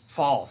almost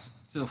falls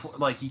to the floor.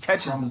 Like he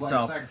catches Crumbles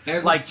himself. like a sack.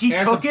 As Like he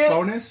as took a it.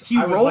 bonus, He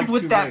I would rolled like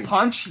with to that rage.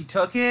 punch. He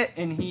took it,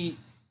 and he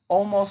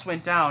almost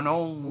went down.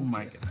 Oh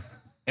my goodness!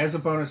 As a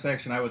bonus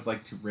action, I would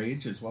like to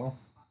rage as well.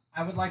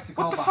 I would like to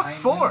call What the fuck behind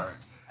for? me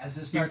as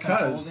this starts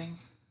Because- unfolding.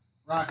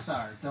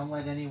 Rockstar, don't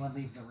let anyone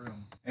leave the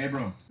room.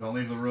 Abram, don't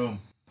leave the room.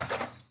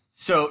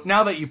 So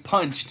now that you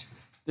punched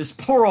this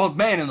poor old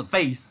man in the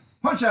face,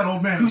 Punch that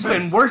old man. in who's the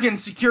been face. working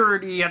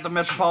security at the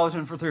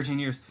Metropolitan for 13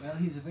 years, Well,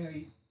 he's a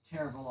very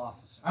terrible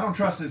officer. I don't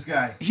trust this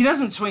guy. he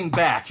doesn't swing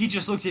back. He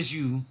just looks at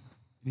you.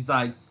 He's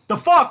like, "The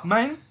fuck,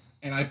 man!"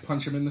 And I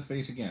punch him in the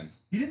face again.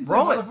 He didn't say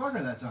Roll it.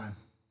 motherfucker that time.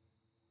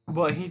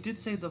 But he did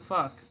say the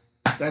fuck.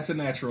 That's a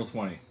natural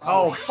 20.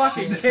 Oh,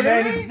 fucking This kidding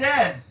man me? is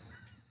dead.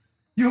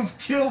 You've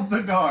killed the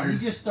He guard.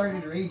 just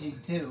started raging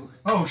too.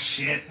 Oh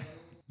shit.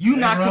 You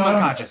knocked him Abram.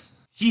 unconscious.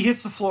 He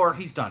hits the floor.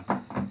 He's done.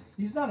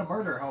 He's not a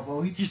murder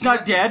hobo. He's not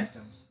kills dead.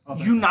 victims.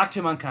 Okay. You knocked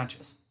him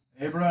unconscious.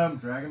 Abram,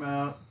 drag him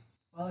out.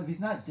 Well, if he's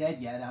not dead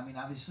yet, I mean,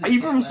 obviously. you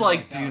can't Abram's let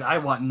like, him dude, go. I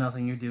want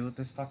nothing to do with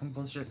this fucking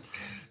bullshit.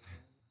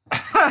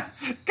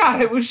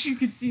 God, I wish you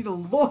could see the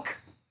look.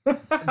 Did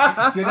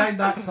I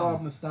not tell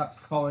him to stop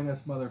calling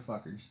us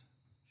motherfuckers?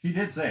 She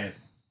did say it.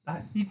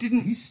 He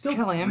didn't He's still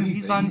kill him. breathing.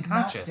 He's He's not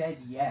unconscious. dead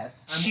yet.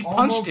 She I'm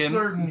punched almost him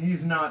certain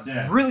he's not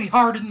dead. really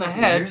hard in the Okay,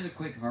 head. Here's a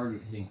quick,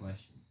 hard-hitting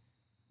question.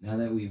 Now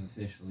that we've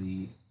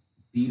officially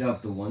beat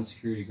up the one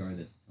security guard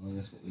that's telling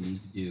us what we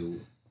need to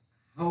do,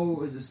 how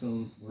is this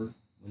going to work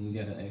when we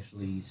got to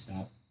actually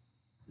stop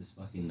this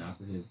fucking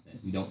operative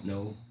that we don't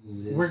know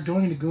who it is? We're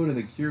going to go to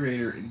the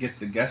curator and get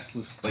the guest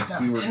list like No,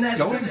 we were And that's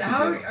going what, to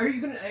how do. are you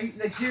going to,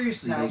 like,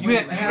 seriously? No, like, You,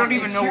 when you don't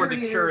even know where the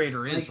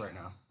curator, curator is like, right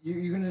now.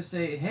 You're going to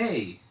say,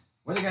 hey,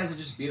 we're the guys that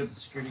just beat up the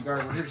security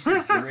guard. We're here to see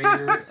the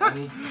curator. I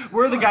mean,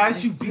 We're the come on,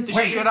 guys who like, beat the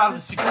this- shit out of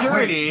the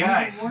security. Wait,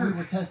 guys. We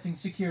were testing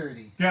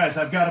security. Guys,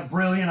 I've got a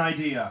brilliant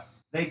idea.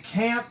 They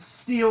can't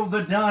steal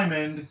the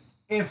diamond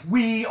if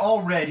we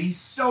already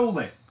stole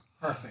it.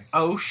 Perfect.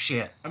 Oh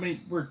shit. I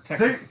mean, we're There,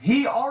 technically...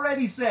 he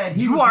already said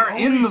he You was are the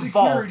in only the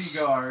security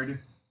vault. guard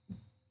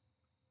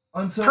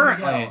until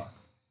Currently. the gala.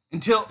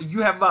 Until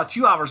you have about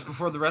 2 hours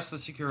before the rest of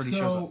the security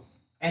shows up. So,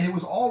 and it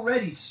was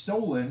already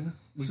stolen.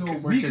 So we're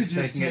we just could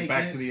just taking take it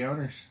back to the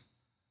owners.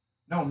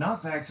 No,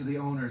 not back to the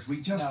owners.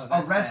 We just No,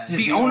 that's arrested bad.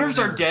 The owners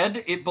are owner.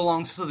 dead. It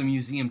belongs to the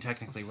museum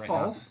technically right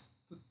False.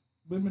 The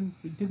women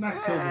we did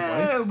not kill the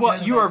now. wife. Well,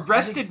 Yeah, you but I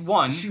arrested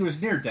one, She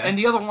was near death. and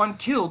the other one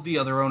killed the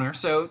other owner.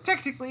 So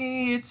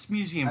technically, it's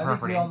museum I think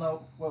property. we all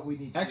know what we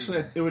need to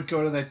Actually, do. it would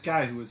go to that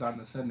guy who was on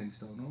the sending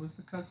stone. What was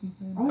the cousin's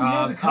name? Oh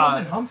yeah, the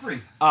cousin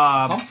Humphrey.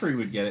 Humphrey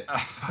would get it. that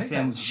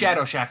Fucking was the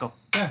Shadow one. Shackle.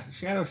 Yeah,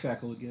 Shadow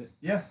Shackle would get it.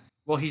 Yeah.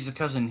 Well, he's a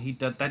cousin.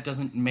 That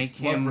doesn't make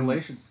Blood him.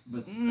 relation.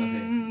 But, okay,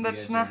 Mm, you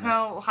that's guys not are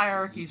how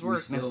hierarchies we work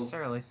still-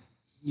 necessarily.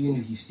 Even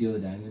if you steal the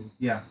diamond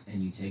Yeah.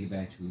 and you take it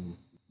back to...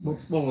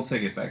 We'll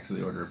take it back to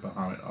the Order of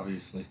Bahamut,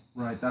 obviously.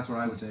 Right. That's what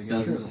I would take.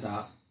 Doesn't it.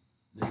 stop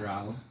the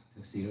drow,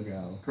 Tuxedo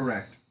Drow.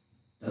 Correct.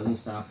 Doesn't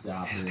stop the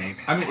operatives,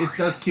 I mean, it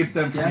does keep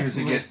them from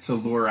using Definitely. it to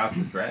lure out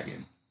the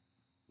dragon.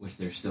 which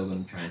they're still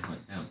going to try and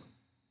hunt down.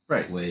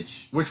 Right.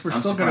 Which We're I'm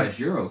still surprised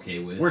gonna you're okay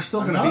with. we're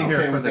still I'm gonna not be here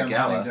okay for with the them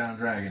hunting gala. down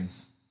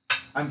dragons.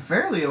 I'm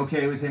fairly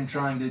okay with him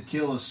trying to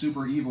kill a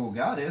super evil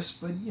goddess,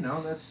 but you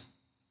know that's.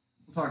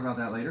 We'll talk about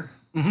that later.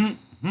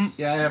 Mm-hmm.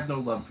 Yeah, I have no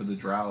love for the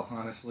Drow,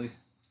 honestly.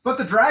 But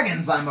the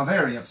dragons, I'm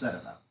very upset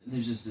about.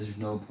 There's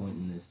no point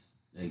in this.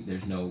 Like,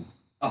 there's no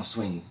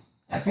upswing.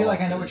 I at feel all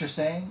like I for know what this. you're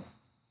saying.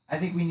 I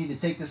think we need to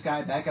take this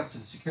guy back up to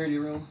the security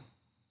room,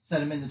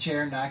 set him in the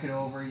chair, knock it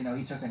over. You know,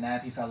 he took a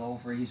nap, he fell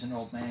over, he's an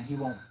old man. He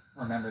won't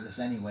remember this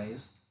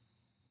anyways.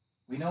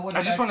 We know what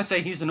I just want to say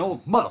he's an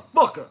old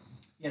motherfucker.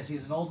 Yes,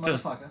 he's an old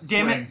 'Cause, motherfucker.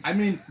 damn it, I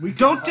mean, we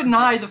don't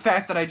deny the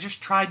fact that I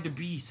just tried to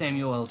be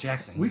Samuel L.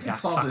 Jackson. we could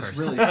solve this cocksuckers.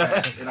 really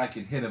fast, and I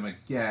could hit him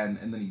again,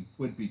 and then he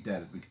would be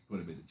dead. We could put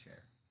him in the chair.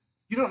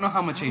 You don't know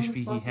how much How the HP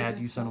he fuck had,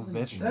 would you it son of a solve bitch.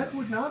 anything? That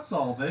would not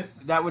solve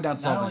it. That would not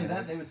Not solve only it.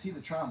 that, they would see the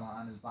trauma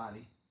on his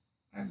body.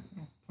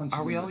 Punch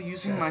Are him we in all the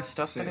using chest, my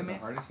stuff say that I it's a made?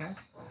 heart attack?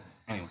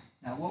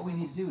 Now, what we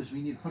need to do is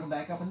we need to put him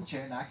back up in the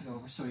chair, knock it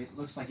over, so it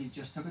looks like he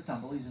just took a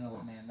tumble. He's an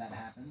old man. That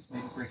happens.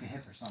 Maybe break a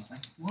hip or something.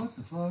 What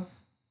the fuck?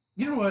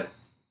 You know what?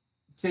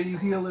 Can you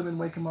heal him and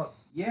wake him up?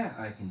 Yeah,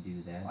 I can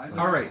do that. Why but would-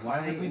 All right. Why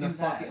would we in the do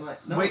fuck that? am I-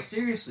 No, Wait.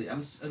 seriously.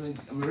 I'm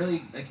really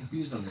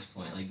confused on this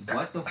point. Like,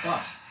 what the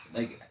fuck?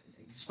 Like,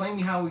 explain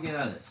me how we get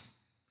out of this.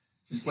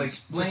 Just like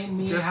Explain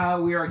me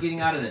how we are getting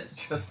out of this.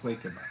 Just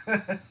wake him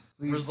up.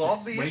 Please, Resolve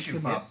just the wake issue,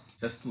 him up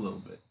kids. just a little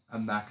bit.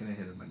 I'm not going to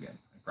hit him again.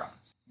 I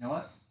promise. You know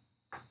what?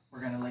 We're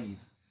going to leave.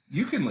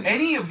 You can leave.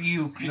 Any of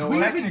you could know what?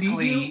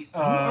 technically Who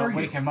are you?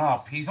 wake him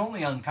up. He's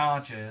only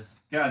unconscious.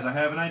 Guys, I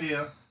have an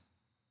idea.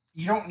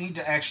 You don't need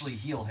to actually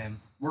heal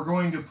him. We're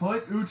going to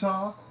put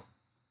Utah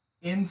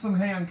in some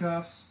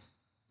handcuffs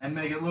and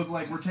make it look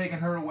like we're taking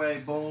her away.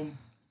 Boom.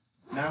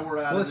 Now we're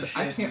out Listen, of the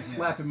shit. I can't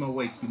slap him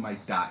awake. He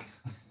might die.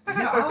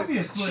 Yeah,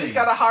 obviously. She's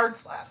got a hard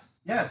slap.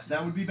 Yes,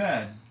 that would be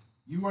bad.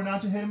 You are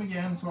not to hit him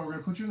again, so we're going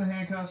to put you in the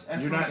handcuffs.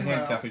 You're not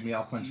handcuffing me.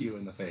 I'll punch you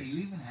in the Do face.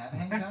 you even have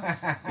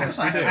handcuffs? Yes,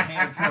 I have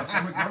handcuffs.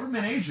 I'm a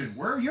government agent.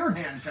 Where are your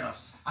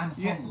handcuffs? I'm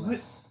Yeah,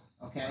 homeless.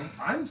 Okay.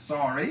 I'm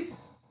sorry.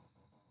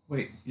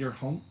 Wait, you're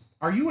home?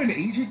 Are you an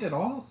agent at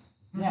all?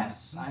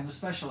 Yes, I'm a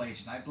special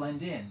agent. I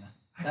blend in.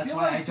 I That's feel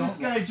why like I don't. this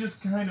guy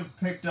just kind of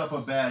picked up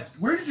a badge.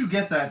 Where did you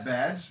get that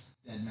badge?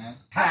 Dead man.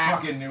 I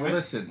fucking knew it.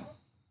 Listen,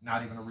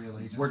 Not even a real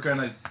agent. we're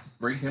gonna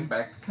bring him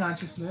back to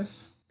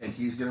consciousness, and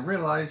he's gonna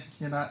realize he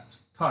cannot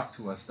talk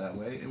to us that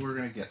way, and we're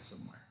gonna get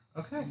somewhere.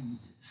 Okay.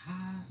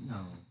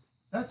 No.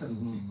 That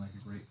doesn't seem like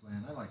a great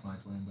plan. I like my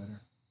plan better.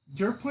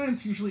 Your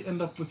plans usually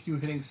end up with you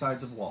hitting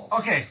sides of walls.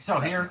 Okay, so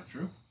That's here not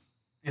true.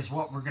 is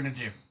what we're gonna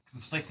do.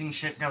 Conflicting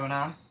shit going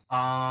on.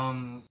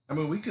 I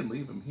mean, we can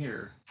leave him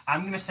here.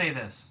 I'm gonna say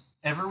this.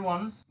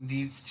 Everyone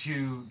needs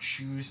to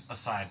choose a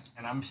side,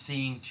 and I'm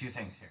seeing two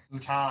things here.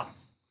 Utah,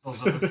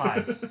 those are the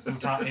sides.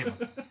 Utah, Abram.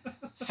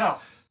 So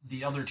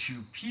the other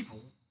two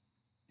people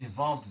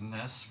involved in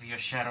this, via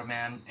Shadow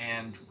Man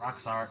and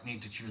Roxar,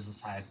 need to choose a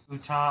side.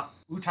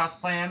 Utah's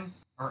plan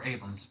or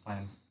Abram's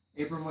plan.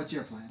 Abram, what's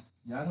your plan?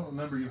 Yeah, I don't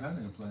remember you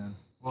having a plan.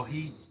 Well,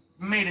 he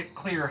made it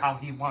clear how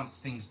he wants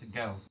things to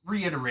go.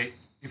 Reiterate,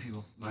 if you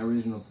will. My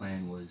original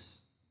plan was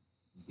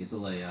get the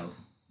layout.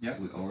 Yep.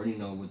 We already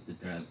know what the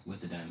diamond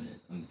is.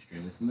 I'm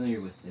extremely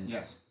familiar with it.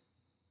 Yes.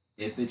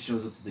 If it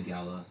shows up to the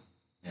gala,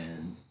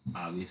 and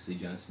obviously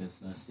John Smith's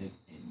not sick,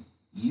 and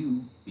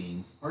you,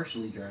 being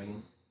partially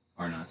dragon,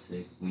 are not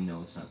sick, we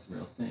know it's not the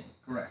real thing.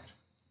 Correct.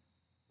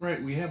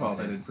 Right, we have all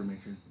that Okay.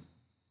 information.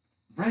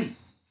 Right.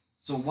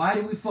 So why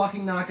did we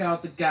fucking knock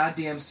out the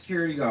goddamn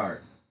security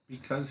guard?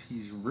 Because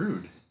he's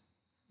rude.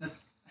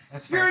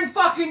 That's You're in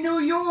fucking New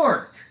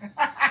York!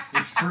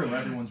 It's true.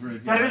 Everyone's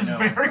rude. That Yeah, is I know.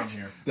 very I'm true.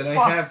 here. Did Fuck.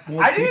 I have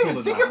more I didn't people even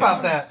to think knock about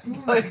out?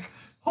 that. Like,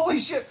 holy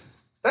shit.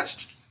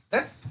 That's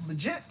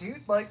legit,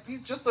 dude. Like,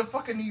 he's just a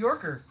fucking New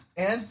Yorker.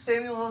 And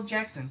Samuel L.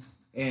 Jackson.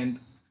 And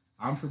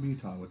I'm from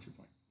Utah. What's your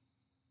point?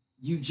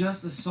 You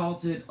just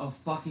assaulted a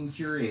fucking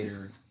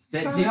curator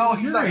that not- didn't no,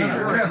 he's not a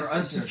curator, curator.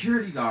 a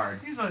security guard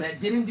He's a-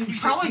 that didn't do he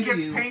shit probably to gets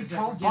you paid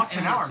except for $12 give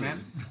an hour, attitude.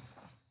 man.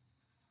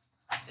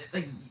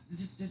 Like,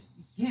 just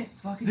you can't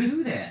fucking This,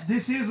 do that.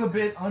 this is a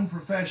bit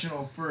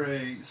unprofessional for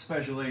a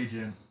special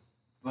agent.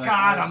 But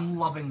God, I'm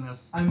loving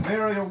this. I'm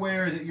very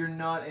aware that you're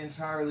not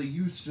entirely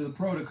used to the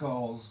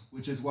protocols,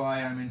 which is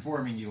why I'm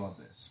informing you of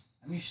this.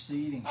 I'm used to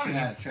eating I don't shit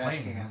even out of trash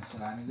blame you. cans,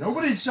 so I mean, this,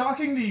 Nobody's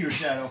talking to you,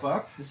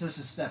 Shadowfuck. this is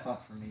a step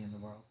up for me in the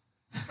world.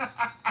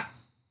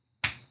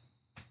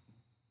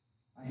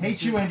 I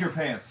hate you and your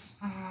pants.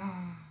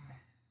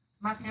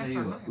 My I'll tell pants you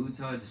are what, nice.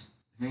 Utah, just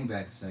hang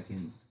back a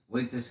second,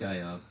 wake this guy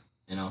up,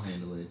 and I'll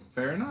handle it.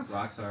 Fair enough.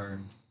 Roxar,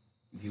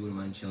 if you wouldn't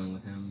mind chilling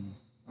with him.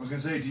 I was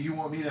gonna say, do you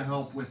want me to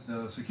help with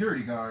the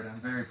security guard? I'm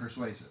very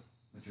persuasive.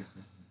 What's your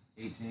question?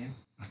 18.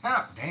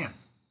 Ah, damn.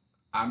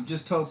 I'm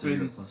just So you're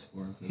hoping +4.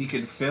 Okay. he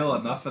could feel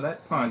enough of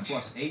that punch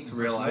 +8 to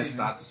realize persuasion.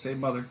 not to say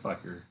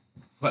motherfucker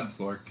one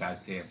more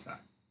goddamn time.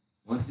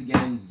 Once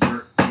again,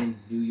 you're in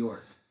New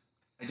York.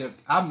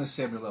 I'm the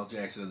Samuel L.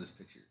 Jackson of this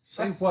picture.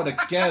 Say what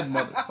again,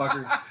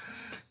 motherfucker?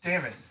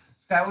 Damn it.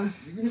 That was.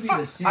 You're gonna be Fuck,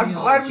 the Samuel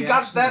I'm glad L. we got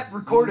Jackson that of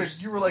recorded.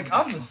 Bruce You were like,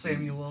 I'm the Jackson.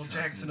 Samuel L.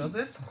 Jackson of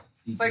this.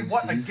 Deep Say Blue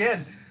what Sea.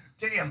 again?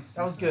 Damn,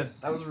 that was good.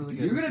 That was really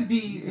good. You're gonna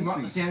be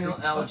Samuel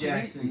L.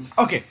 Jackson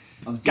Okay,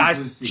 of Deep Guys,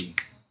 Blue Sea.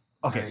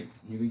 okay. Alright?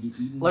 You're gonna get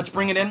eaten Let's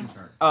bring it in.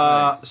 fucking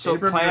shark. So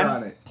Abram, you're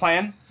on it.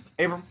 plan,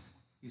 Abram,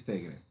 He's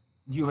taking it.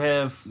 you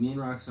have Me and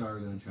Roxar are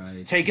gonna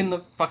try. taken the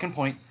fucking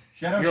point.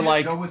 Shadow You're shit,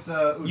 like, go with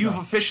Utah. You've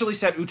officially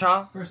said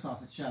Utah. First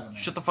off, it's Shadow Man.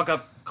 Shut the fuck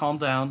up. Calm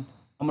down.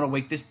 I'm gonna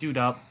wake this dude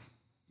up.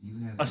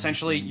 You have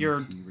Essentially, anything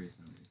you're- to erase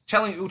memories.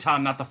 Telling Utah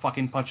not to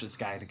fucking punch this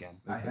guy again.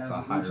 I That's have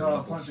a higher Utah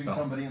level punching spell.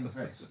 somebody in the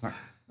face.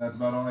 That's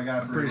about all I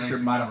got I'm for pretty sure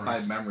erasing modified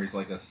memories. memories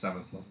like a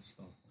 7th level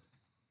spell.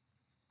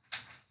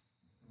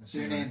 So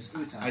your name's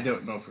Utah. I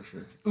don't know for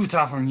sure.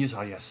 Utah from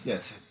Utah, yes.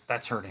 Yes.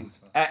 That's hurting.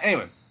 Utah.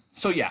 Anyway,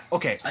 so yeah,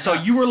 okay. I So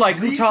got you were like,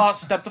 sleep. Utah,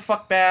 step the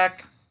fuck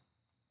back.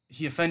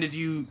 He offended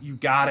you. You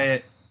got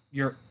it.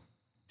 You're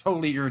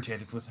totally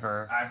irritated with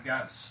her. I've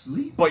got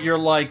sleep. But you're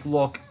like,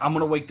 look, I'm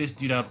gonna wake this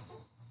dude up.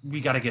 We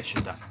gotta get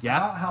shit done.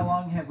 Yeah? How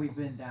long have we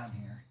been down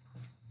here?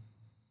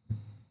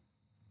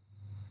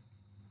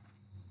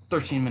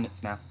 13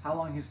 minutes now. How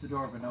long has the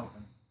door been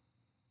open?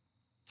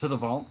 To the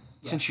vault?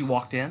 Since Yes. you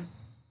walked in?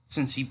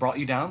 Since he brought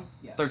you down?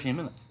 Yes. 13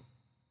 minutes.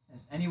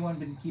 Has anyone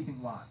been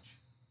keeping watch?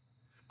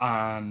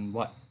 On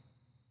what?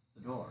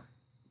 The door.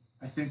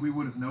 I think we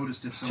would have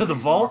noticed if the somebody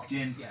vault? walked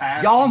in Yes.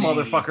 past Y'all me.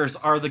 motherfuckers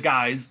are the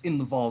guys in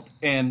the vault,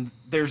 and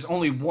there's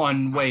only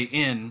one way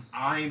in.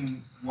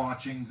 I'm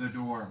watching the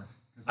door.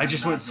 'cause I I'm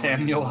just not went going in the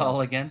Samuel vault.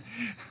 L again.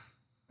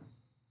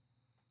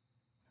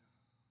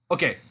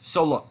 Okay,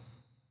 so look.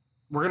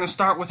 We're gonna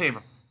start with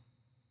Abram.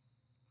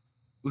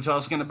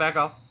 Utah's gonna back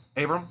off.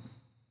 Abram,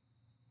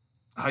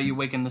 how you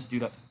waking this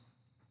dude up?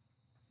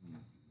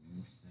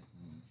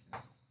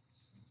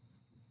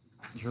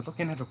 You're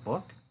looking at a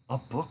book? A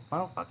book,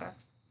 motherfucker?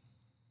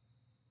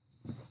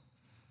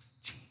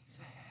 Jesus.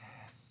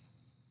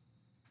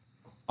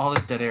 all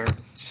this dead air.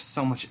 Just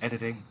so much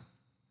editing.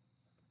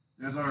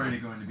 There's already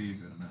going to be a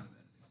good amount of editing.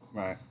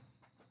 Right.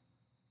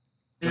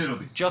 It'll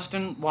be.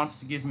 Justin wants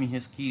to give me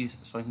his keys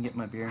so I can get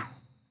my beer.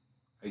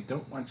 I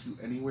don't want you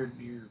anywhere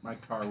near my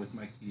car with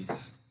my keys.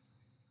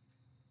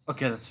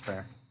 Okay, that's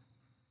fair.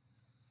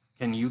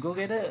 Can you go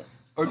get it?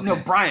 Or no,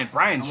 Okay. Brian.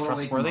 Brian's I'm gonna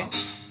wake him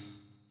trustworthy.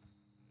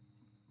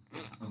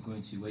 up. I'm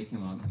going to wake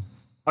him up.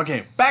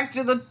 Okay, back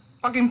to the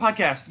fucking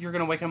podcast. You're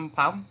gonna wake him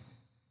up?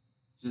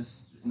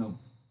 Just,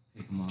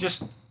 pick him up.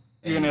 Just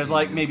Hey, you're gonna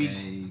like you maybe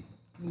okay?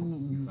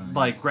 You're fine.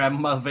 like grab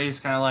him by the face,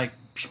 kind of like,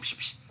 psh, psh,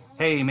 psh.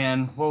 Hey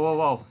man,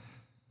 whoa,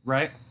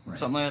 right? Right.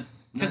 Something like that.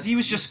 Because he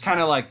was just kind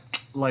of like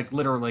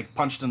literally like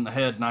punched in the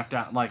head, knocked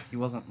out. Like he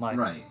wasn't like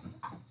Right.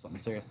 something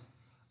serious.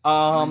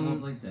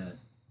 Like that.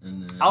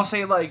 And then I'll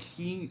say like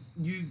you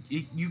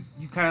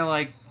kind of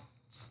like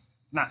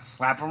not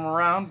slap him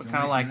around, but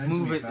kind of like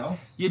move it.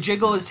 You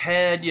jiggle his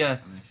head.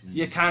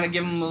 You kind of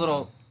give him a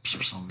little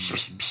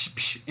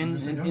in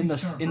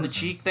the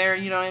cheek there.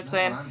 You know what I'm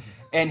saying?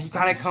 And he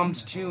kind of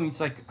comes to, and he's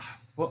like,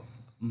 "What,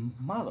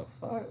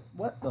 motherfucker?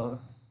 What the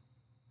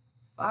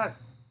fuck?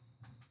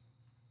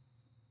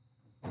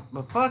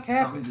 The fuck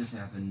happened?" Something just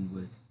happened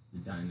with the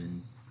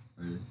diamond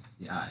or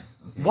the eye.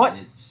 Okay. What?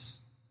 It's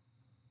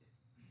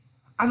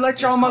I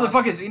let y'all It's caused-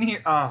 motherfuckers in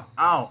here. Ow.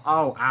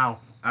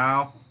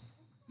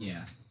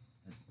 yeah.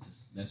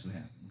 That's what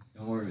happened.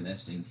 Don't worry,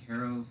 that's taken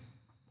care of.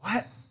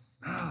 What?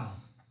 Ow.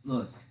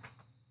 Look,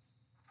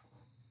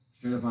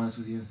 straight up honest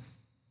with you.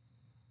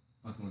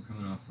 Fucking, we're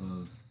coming off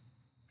of a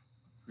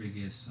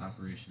previous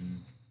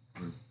operation.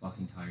 We're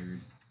fucking tired,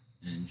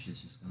 and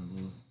shit's just gonna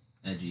go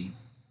edgy.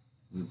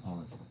 We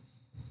apologize.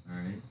 All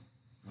right.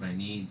 What I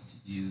need to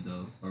do,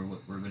 though, or what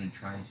we're gonna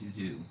try to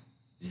do,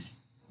 is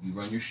you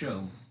run your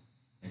show.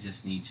 I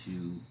just need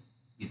to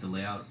get the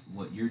layout of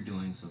what you're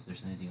doing, so if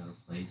there's anything out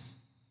of place,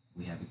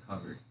 we have it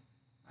covered.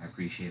 I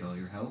appreciate all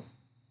your help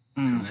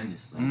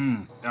tremendously.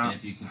 And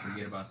if you can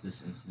forget about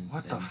this incident,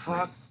 What the that'd be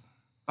fuck? great.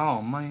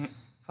 Oh man,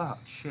 fuck,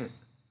 shit.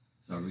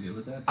 So are we good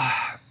with that?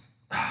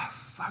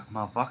 Fuck,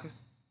 motherfucker.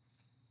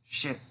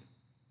 Shit.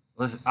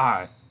 Listen,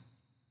 alright.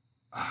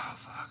 Oh,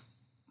 fuck.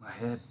 My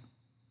head.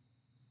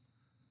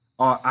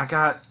 Oh, I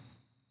got...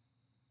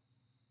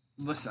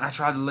 Listen, I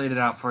tried to lay it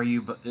out for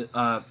you, but,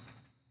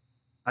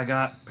 I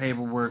got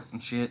paperwork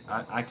and shit.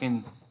 I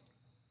can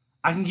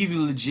give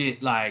you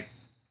legit, like,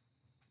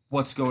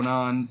 what's going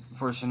on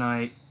for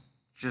tonight.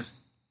 Just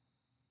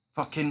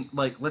fucking,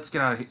 like, let's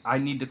get out of here. I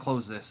need to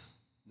close this.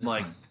 That's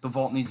like, fine. the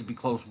vault needs to be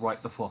closed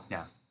right the fuck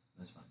now.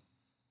 That's fine.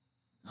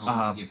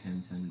 I'll only give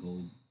him 10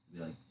 gold. Be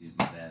like, dude,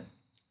 my bad.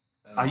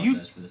 Are you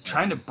Apologize for this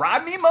trying to happening.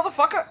 bribe me,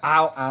 motherfucker?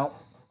 Ow.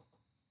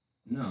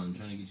 No, I'm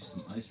trying to get you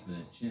some ice for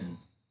that chin.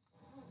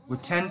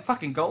 With 10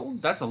 fucking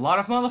gold? That's a lot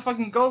of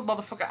motherfucking gold,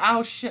 motherfucker.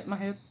 Ow, shit, my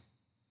head.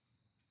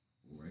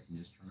 Or I can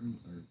just turn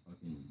or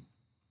fucking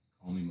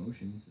calm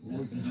emotions. If Or we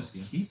that's can gonna just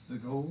help you. keep the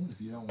gold if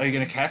you don't want Are you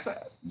gonna cast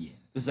that? Yeah.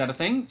 Is that a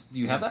thing? Do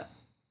you have that?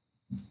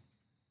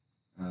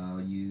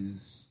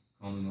 Use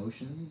calm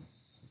emotions.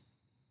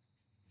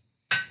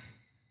 And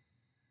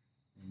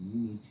you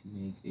need to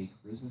make a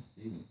charisma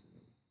saving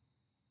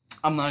throw.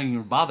 I'm not even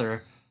gonna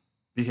bother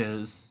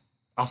because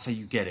I'll say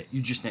you get it.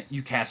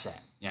 You cast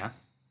that, yeah?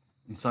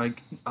 It's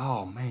like,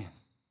 oh man.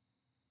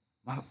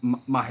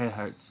 My head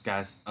hurts,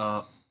 guys.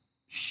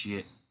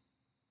 Shit.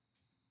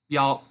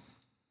 Y'all,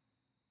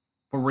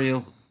 for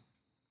real.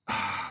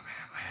 Oh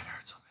man, my head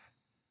hurts so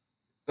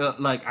bad.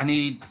 Like, I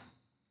need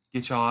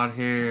get y'all out of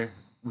here.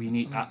 We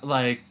need,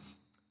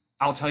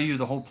 I'll tell you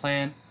the whole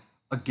plan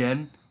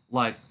again.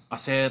 Like I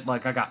said,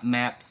 like I got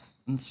maps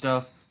and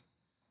stuff.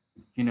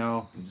 You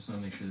know, We just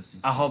want to make sure this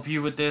thing's I'll help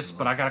you with this,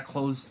 but I gotta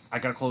close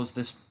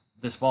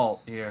this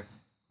vault here.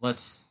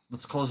 Let's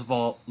close the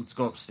vault. Let's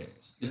go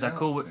upstairs. Is that Yeah,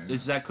 cool? fair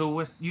Is that cool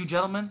with you,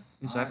 gentlemen?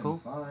 Is that I'm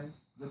cool? Fine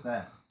with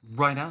that.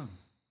 Right on.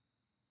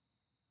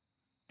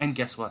 And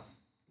guess what?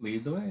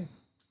 Lead the way.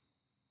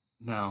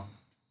 No,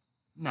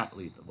 not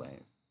lead the way.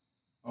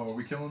 Oh, are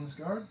we killing this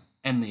guard?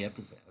 End the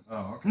episode.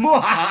 Oh, okay.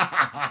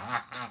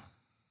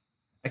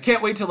 I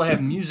can't wait till I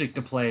have music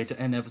to play to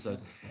end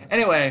episodes.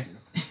 Anyway,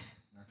 do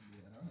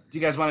you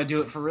guys want to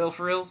do it for real?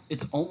 For reals?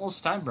 It's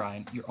almost time,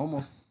 Brian. You're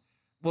almost.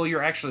 Well,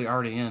 you're actually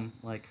already in.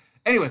 Like,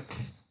 anyway,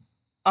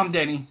 I'm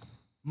Denny,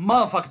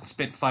 motherfucking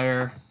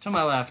Spitfire. To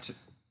my left,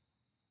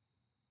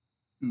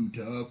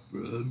 Utah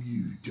from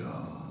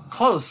Utah.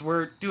 close.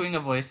 We're doing a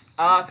voice.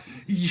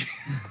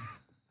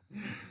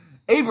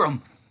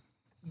 Abram,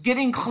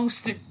 getting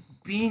close to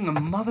being a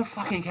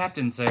motherfucking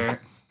captain, sir.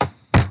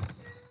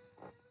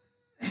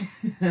 I'll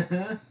take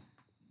it.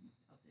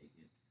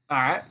 All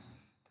right,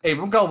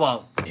 Abram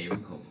Cobalt.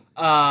 Abram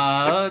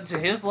Cole. To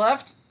his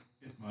left,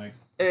 It's Mike.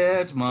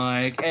 it's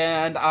Mike,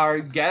 and our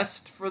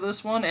guest for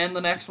this one and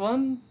the next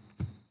one.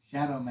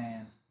 Shadow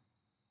Man.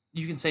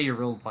 You can say your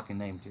real fucking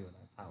name too.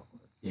 That's how it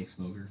works. Dick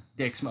Smoker.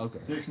 Dick Smoker.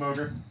 Dick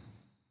Smoker.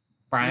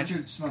 Brian.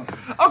 Richard Smoker.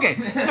 Okay,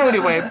 so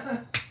anyway,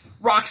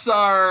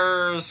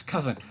 Rockstar's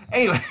cousin.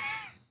 Anyway,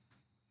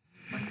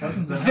 My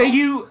cousin's in thank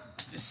you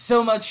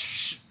so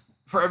much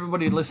for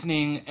everybody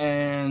listening,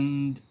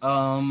 and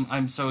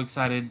I'm so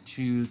excited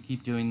to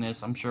keep doing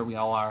this. I'm sure we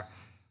all are.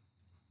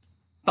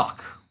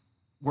 Fuck.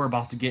 We're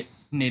about to get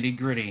nitty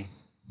gritty.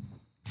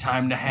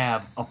 Time to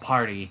have a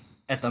party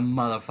at the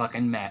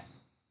motherfucking Met.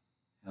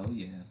 Hell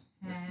yeah.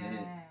 Let's get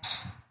it.